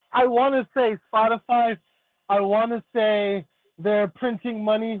 I want to say Spotify. I want to say they're printing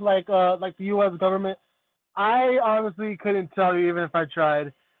money like the U.S. government. I honestly couldn't tell you even if I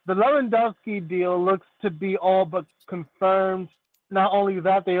tried. The Lewandowski deal looks to be all but confirmed. Not only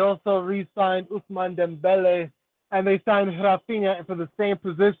that, they also re-signed Ousmane Dembele, and they signed Rafinha for the same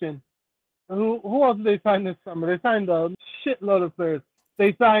position. Who else did they sign this summer? They signed a shitload of players.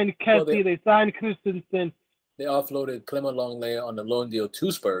 They signed Kessie, they signed Christensen. They offloaded Clement Lenglet on the loan deal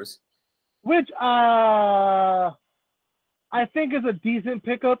to Spurs. Which I think is a decent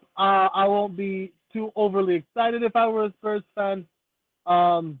pickup. I won't be too overly excited if I were a Spurs fan.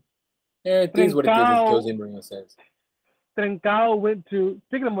 It is what it is, as Jose Mourinho says. Trincao went to,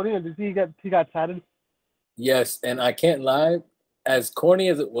 speaking of Mourinho, did you see he got tatted? Yes, and I can't lie, as corny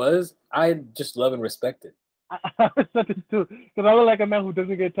as it was, I just love and respect it. I respect it too, because I look like a man who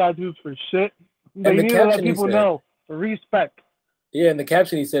doesn't get tattoos for shit. But you need to let people know, respect. Yeah, and the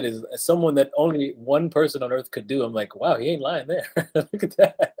caption he said is someone that only one person on earth could do. I'm like, wow, he ain't lying there. Look at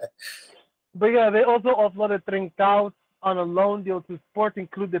that. But yeah, they also offloaded Trincao on a loan deal to Sporting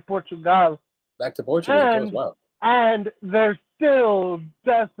Club de Portugal. Back to Portugal, wow. And they're still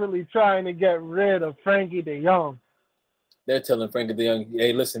desperately trying to get rid of Frankie de Jong. They're telling Frankie de Jong,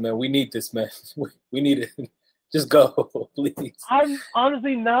 hey, listen, man, we need this, man. We need it. Just go, please. I'm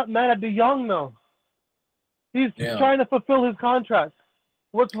honestly not mad at de Jong, though. He's trying to fulfill his contract.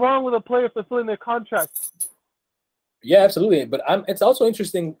 What's wrong with a player fulfilling their contract? Yeah, absolutely. But it's also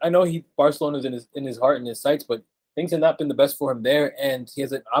interesting. I know Barcelona's in his heart and his sights, but things have not been the best for him there, and he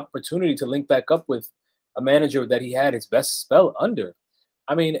has an opportunity to link back up with a manager that he had his best spell under.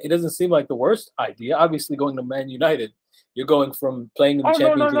 I mean, it doesn't seem like the worst idea. Obviously, going to Man United, you're going from playing in the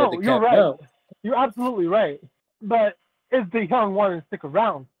Champions League at the Camp Nou. You're absolutely right. But if de Jong wanted to stick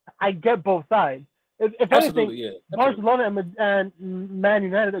around, I get both sides. If anything, Barcelona and Man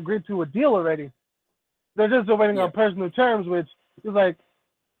United agreed to a deal already. They're just waiting on personal terms, which is like,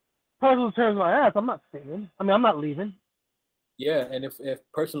 personal terms my ass, I'm not staying. I mean, I'm not leaving. Yeah, and if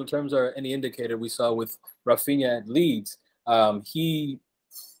personal terms are any indicator, we saw with Rafinha at Leeds, he,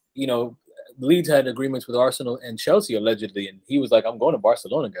 you know, Leeds had agreements with Arsenal and Chelsea allegedly, and he was like, "I'm going to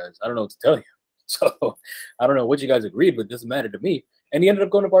Barcelona, guys. I don't know what to tell you." So I don't know what you guys agreed, but it doesn't matter to me. And he ended up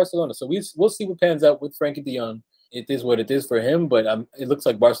going to Barcelona. So we'll see what pans out with Frankie de Jong. It is what it is for him, but it looks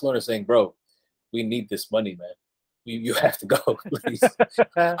like Barcelona is saying, "Bro, we need this money, man. You have to go, please.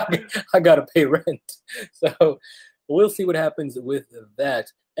 I gotta pay rent." So we'll see what happens with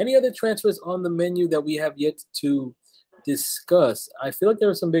that. Any other transfers on the menu that we have yet to discuss? I feel like there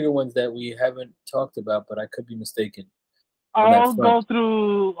are some bigger ones that we haven't talked about, but I could be mistaken on that front.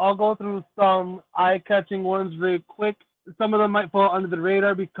 I'll go through some eye-catching ones real quick. Some of them might fall under the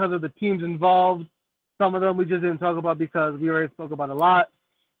radar because of the teams involved. Some of them we just didn't talk about because we already spoke about a lot.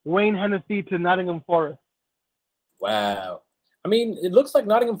 Wayne Hennessy to Nottingham Forest. Wow. I mean, it looks like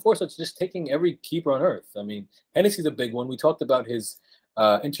Nottingham Forest is just taking every keeper on earth. I mean, Hennessy's a big one. We talked about his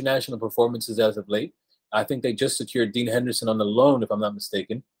international performances as of late. I think they just secured Dean Henderson on the loan, if I'm not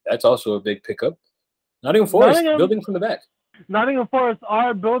mistaken. That's also a big pickup. Nottingham Forest building from the back. Nottingham Forest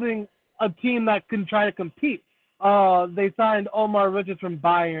are building a team that can try to compete. They signed Omar Richards from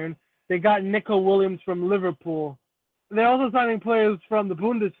Bayern. They got Nico Williams from Liverpool. They're also signing players from the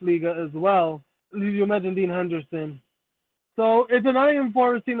Bundesliga as well. You mentioned Dean Henderson. So it's a Nottingham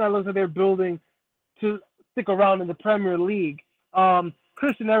Forest team that looks like they're building to stick around in the Premier League.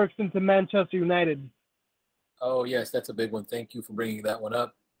 Christian Eriksen to Manchester United. Oh, yes, that's a big one. Thank you for bringing that one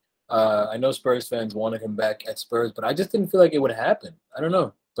up. I know Spurs fans wanted him back at Spurs, but I just didn't feel like it would happen. I don't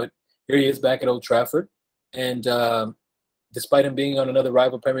know. But here he is back at Old Trafford. And despite him being on another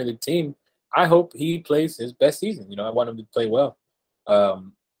rival Premier League team, I hope he plays his best season. You know, I want him to play well.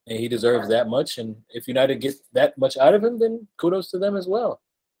 And he deserves that much. And if United gets that much out of him, then kudos to them as well.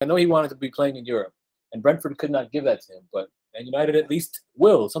 I know he wanted to be playing in Europe, and Brentford could not give that to him. But and United at least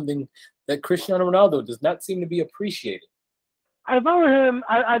will, something that Cristiano Ronaldo does not seem to be appreciated. If I were him,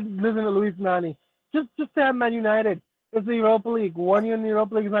 I'd listen to Luis Nani. Just to have Man United. It's the Europa League. 1 year in the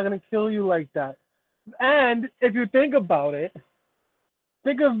Europa League is not going to kill you like that. And if you think about it,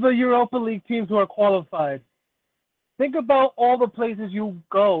 think of the Europa League teams who are qualified. Think about all the places you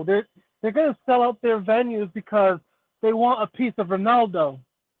go. They're going to sell out their venues because they want a piece of Ronaldo.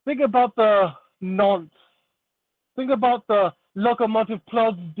 Think about the Nantes. Think about the Lokomotiv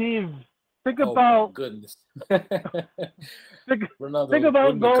Plovdiv. Think about my goodness. think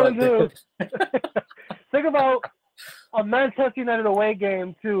about going to think about a Manchester United away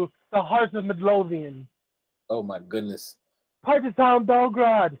game to the Hearts of Midlothian. Oh my goodness. Partizan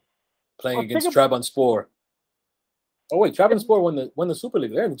Belgrade. Playing against Trabzonspor. Oh wait, Trabzonspor won the Super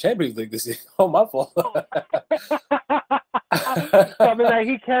League. They're in the Champions League this year. Oh, my fault. Something that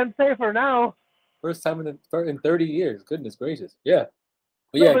he can't say for now. First time in 30 years. Goodness gracious. Yeah.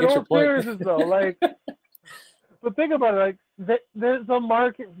 But yeah, get your point. Though, like, but think about it. Like, there's a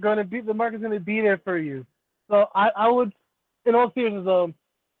market the market's gonna be there for you. So I would, in all seriousness,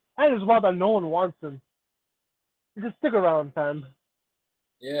 I just want that no one wants him. Just stick around, fam.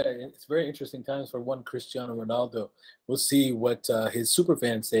 Yeah, it's very interesting times for one Cristiano Ronaldo. We'll see what his super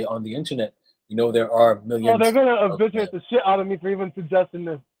fans say on the internet. You know, there are millions. Oh, they're gonna eviscerate the shit out of me for even suggesting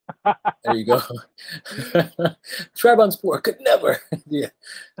this. There you go. Trabzonspor could never. Yeah,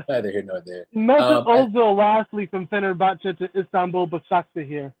 neither here nor there. Mesut Ozil, lastly, from Fenerbahce to Istanbul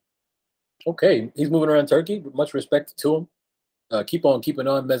Başakşehir. Okay, he's moving around Turkey. Much respect to him. Keep on keeping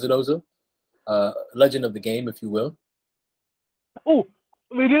on, Mesut Ozil. Legend of the game, if you will. Oh,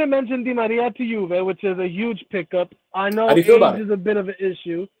 we didn't mention Di Maria to Juve, which is a huge pickup. I know age is a bit of an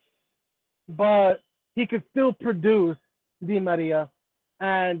issue, but he could still produce Di Maria.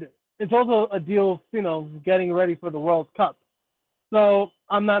 And it's also a deal, you know, getting ready for the World Cup. So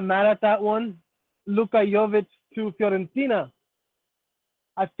I'm not mad at that one. Luka Jovic to Fiorentina.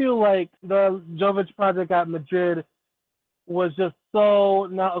 I feel like the Jovic project at Madrid was just so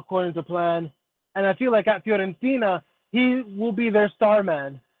not according to plan. And I feel like at Fiorentina, he will be their star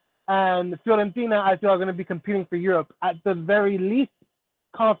man. And Fiorentina, I feel, are going to be competing for Europe, at the very least,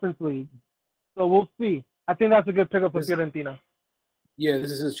 Conference League. So we'll see. I think that's a good pickup for Fiorentina. Yeah,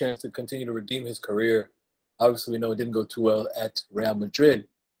 this is his chance to continue to redeem his career. Obviously, we know it didn't go too well at Real Madrid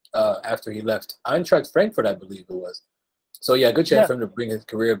after he left Eintracht Frankfurt, I believe it was. So, yeah, good chance for him to bring his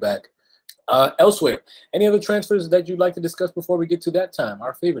career back. Elsewhere, any other transfers that you'd like to discuss before we get to that time,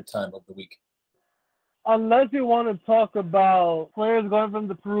 our favorite time of the week? Unless you want to talk about players going from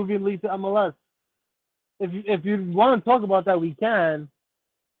the Peruvian League to MLS. If you want to talk about that, we can.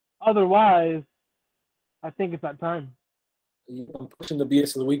 Otherwise, I think it's that time. I'm pushing the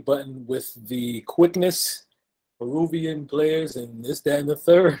BS of the week button with the quickness, Peruvian players, and this, that, and the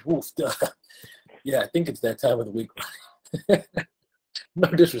third. Oof, yeah, I think it's that time of the week. No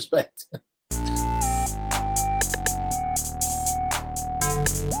disrespect.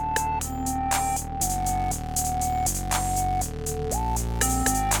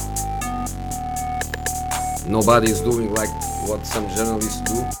 Nobody is doing like what some journalists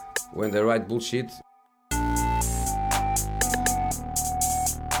do when they write bullshit.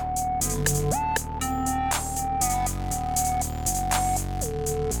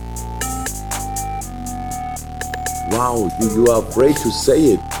 Wow, you are afraid to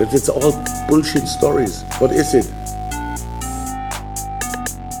say it, but it's all bullshit stories. What is it?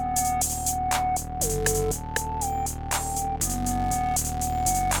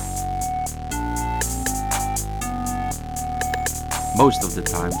 Most of the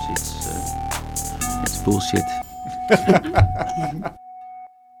times it's bullshit.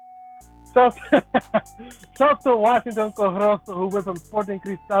 Shout to Washington Corroso, who went from Sporting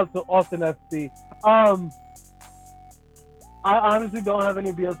Cristal to Austin FC. I honestly don't have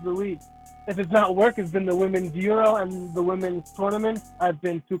any BS of the week. If it's not work, it's been the Women's Euro and the Women's Tournament. I've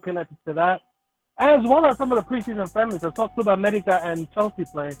been too connected to that. As well as some of the preseason friendlies. I saw Club America and Chelsea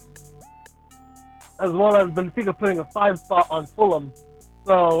play. As well as Benfica putting a 5 spot on Fulham.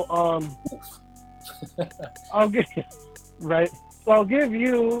 So, I'll give you, right? So I'll give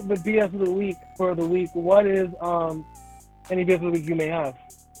you the BS of the week for the week. What is any BS of the week you may have?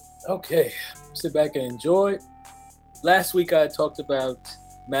 Okay, sit back and enjoy. Last week I talked about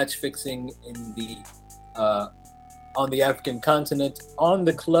match fixing in the on the African continent on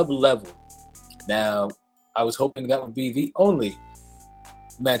the club level. Now, I was hoping that would be the only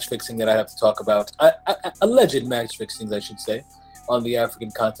match fixing that I have to talk about. Alleged match fixings, I should say, on the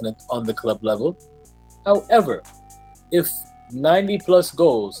African continent on the club level. However, if 90 plus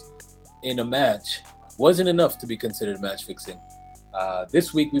goals in a match wasn't enough to be considered match fixing,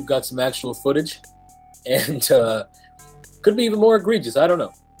 this week we've got some actual footage and could be even more egregious. I don't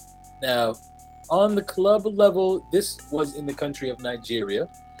know. Now, on the club level, this was in the country of Nigeria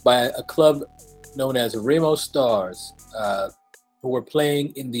by a club known as Remo Stars, who were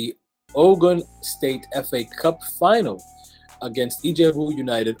playing in the Ogun State FA Cup final against Ijebu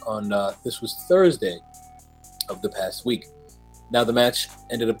United on this was Thursday of the past week. Now the match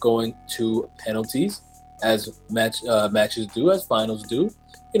ended up going to penalties, as matches do, as finals do.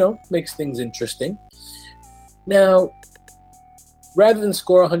 You know, makes things interesting. Now, rather than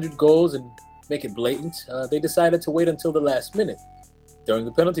score 100 goals and make it blatant, they decided to wait until the last minute during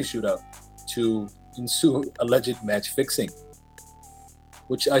the penalty shootout to ensue alleged match fixing,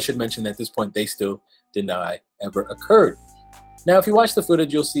 which I should mention at this point they still deny ever occurred. Now, if you watch the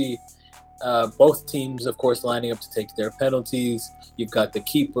footage, you'll see both teams, of course, lining up to take their penalties. You've got the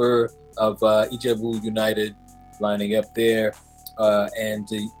keeper of Ijebu United lining up there, and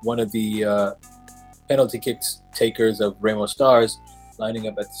one of the penalty kick takers of Remo Stars lining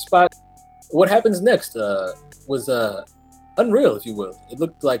up at the spot. What happens next was unreal, if you will. It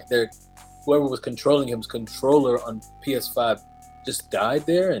looked like whoever was controlling him's controller on PS5 just died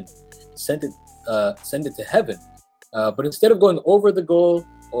there and sent it to heaven. But instead of going over the goal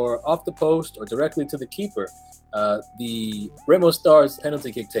or off the post or directly to the keeper, the Remo Stars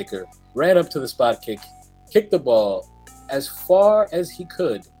penalty kick taker ran up to the spot kick, kicked the ball as far as he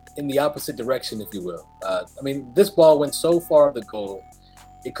could in the opposite direction, if you will. I mean, this ball went so far of the goal,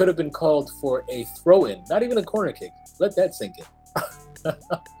 it could have been called for a throw-in, not even a corner kick. Let that sink in.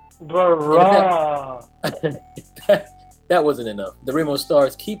 That wasn't enough. The Remo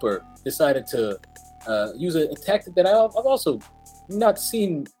Stars keeper decided to use a tactic that I've also not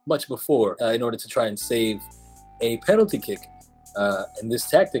seen much before in order to try and save a penalty kick. And this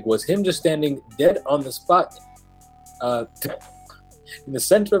tactic was him just standing dead on the spot in the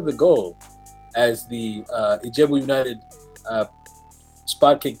center of the goal as the Ijebu United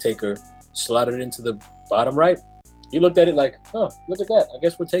spot kick taker slotted it into the bottom right. He looked at it like, oh, look at that. I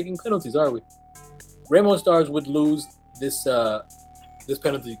guess we're taking penalties, are we? Remo Stars would lose this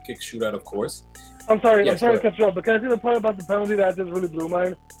penalty kick shootout, of course. I'm sorry to cut you off, but can I see the point about the penalty that just really blew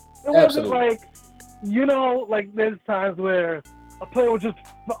mine? It wasn't like, like there's times where a player would just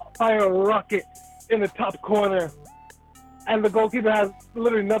fire a rocket in the top corner and the goalkeeper has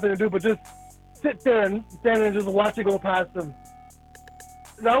literally nothing to do but just sit there and stand and just watch it go past him.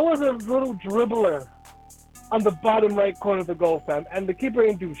 That was a little dribbler on the bottom right corner of the goal, fam, and the keeper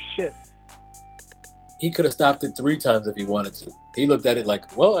didn't do shit. He could have stopped it 3 times if he wanted to. He looked at it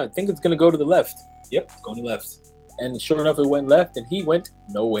like, well, I think it's going to go to the left. Yep, it's going to left. And sure enough, it went left, and he went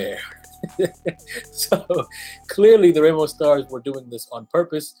nowhere. So clearly the Rainbow Stars were doing this on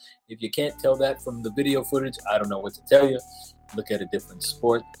purpose. If you can't tell that from the video footage, I don't know what to tell you. Look at a different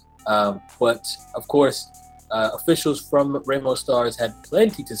sport. But of course, officials from Rainbow Stars had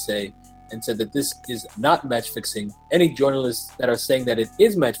plenty to say and said that this is not match fixing. Any journalists that are saying that it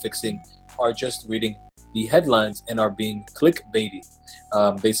is match fixing are just reading the headlines and are being clickbaity.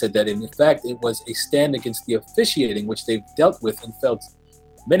 They said that in fact it was a stand against the officiating, which they've dealt with and felt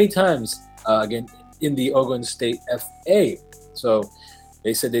many times again in the Ogun State FA. So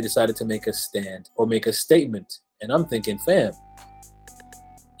they said they decided to make a stand or make a statement. And I'm thinking, fam,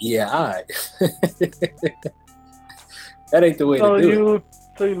 yeah, that ain't the way to do it.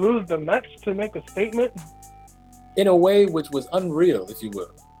 So you lose the match to make a statement? In a way which was unreal, if you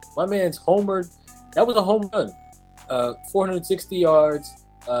will. My man's homered. That was a home run. 460 yards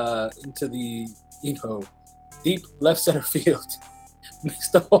into the, deep left center field.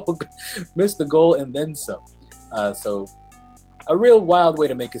 Missed the goal and then some. So a real wild way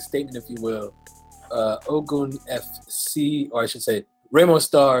to make a statement, if you will. Ogun FC, or I should say Rainbow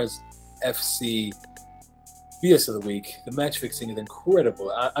Stars FC, BS of the week. The match fixing is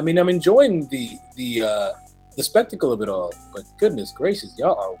incredible. I mean, I'm enjoying the spectacle of it all, but goodness gracious,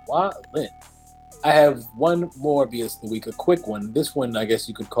 y'all are wildin'. I have one more BS of the week, a quick one. This one, I guess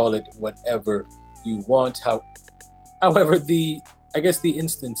you could call it whatever you want. However, the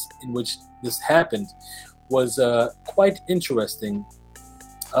instance in which this happened was quite interesting.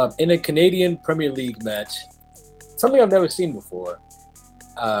 In a Canadian Premier League match, something I've never seen before.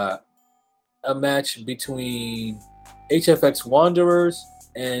 A match between HFX Wanderers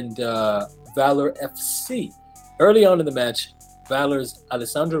and Valor FC. Early on in the match, Valor's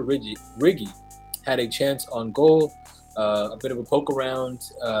Alessandro Riggi had a chance on goal, a bit of a poke around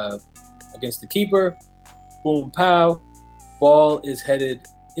against the keeper. Boom, pow. Ball is headed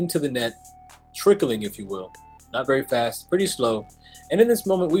into the net, trickling, if you will. Not very fast, pretty slow. And in this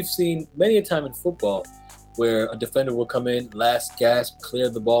moment, we've seen many a time in football where a defender will come in, last gasp, clear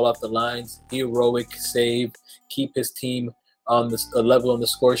the ball off the lines, heroic save, keep his team on the level on the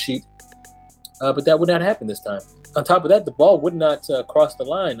score sheet. But that would not happen this time. On top of that, the ball would not cross the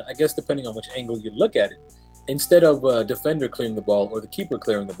line, I guess depending on which angle you look at it. Instead of a defender clearing the ball or the keeper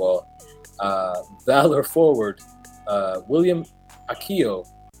clearing the ball, Valor forward William Akio,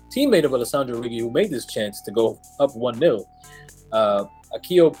 teammate of Alessandro Riggi, who made this chance to go up 1-0.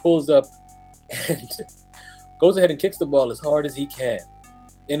 Akio pulls up and goes ahead and kicks the ball as hard as he can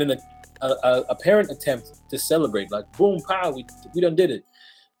in an apparent attempt to celebrate, like boom, pow, we done did it.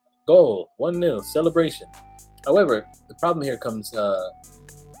 Goal, 1-0, celebration. However, the problem here comes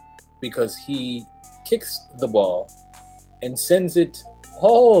because he kicks the ball and sends it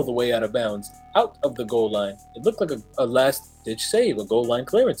all the way out of bounds, out of the goal line. It looked like a last-ditch save, a goal line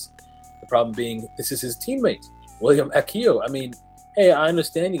clearance. The problem being, this is his teammate, William Akio. I mean, hey, I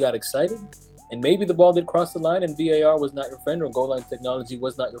understand you got excited, and maybe the ball did cross the line and VAR was not your friend or goal line technology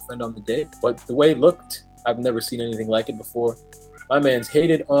was not your friend on the day. But the way it looked, I've never seen anything like it before. My man's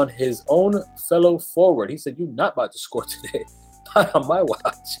hated on his own fellow forward. He said, "You're not about to score today. Not on my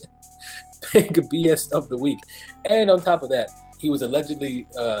watch." Big BS of the week. And on top of that, he was allegedly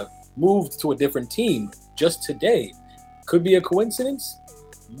moved to a different team just today. Could be a coincidence?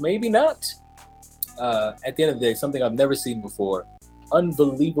 Maybe not. At the end of the day, something I've never seen before.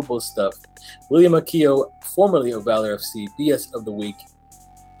 Unbelievable stuff. William Akio, formerly of Valor FC, BS of the week.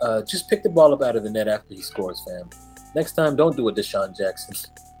 Just pick the ball up out of the net after he scores, fam. Next time, don't do a Deshaun Jackson.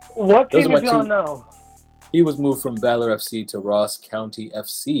 What team is he on now? He was moved from Valor FC to Ross County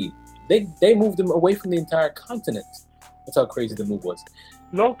FC. They moved him away from the entire continent. That's how crazy the move was.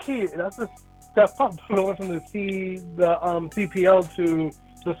 Low key, that's a step up going from the CPL to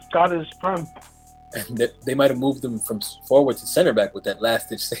the Scottish Prem. And they might have moved him from forward to center back with that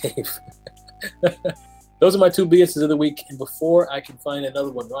last-ditch save. Those are my two BSs of the week. And before I can find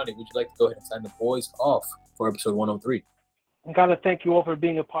another one, Ronnie, would you like to go ahead and sign the boys off for episode 103? I got to thank you all for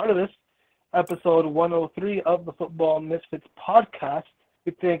being a part of this episode 103 of the Football Misfits podcast.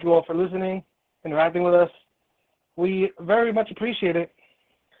 We thank you all for listening, interacting with us. We very much appreciate it.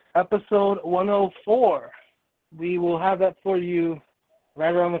 Episode 104. We will have that for you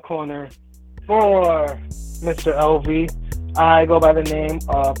right around the corner. For Mr. LV, I go by the name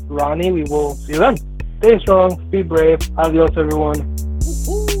of Ronnie. We will see you then. Stay strong, be brave. Adios, everyone.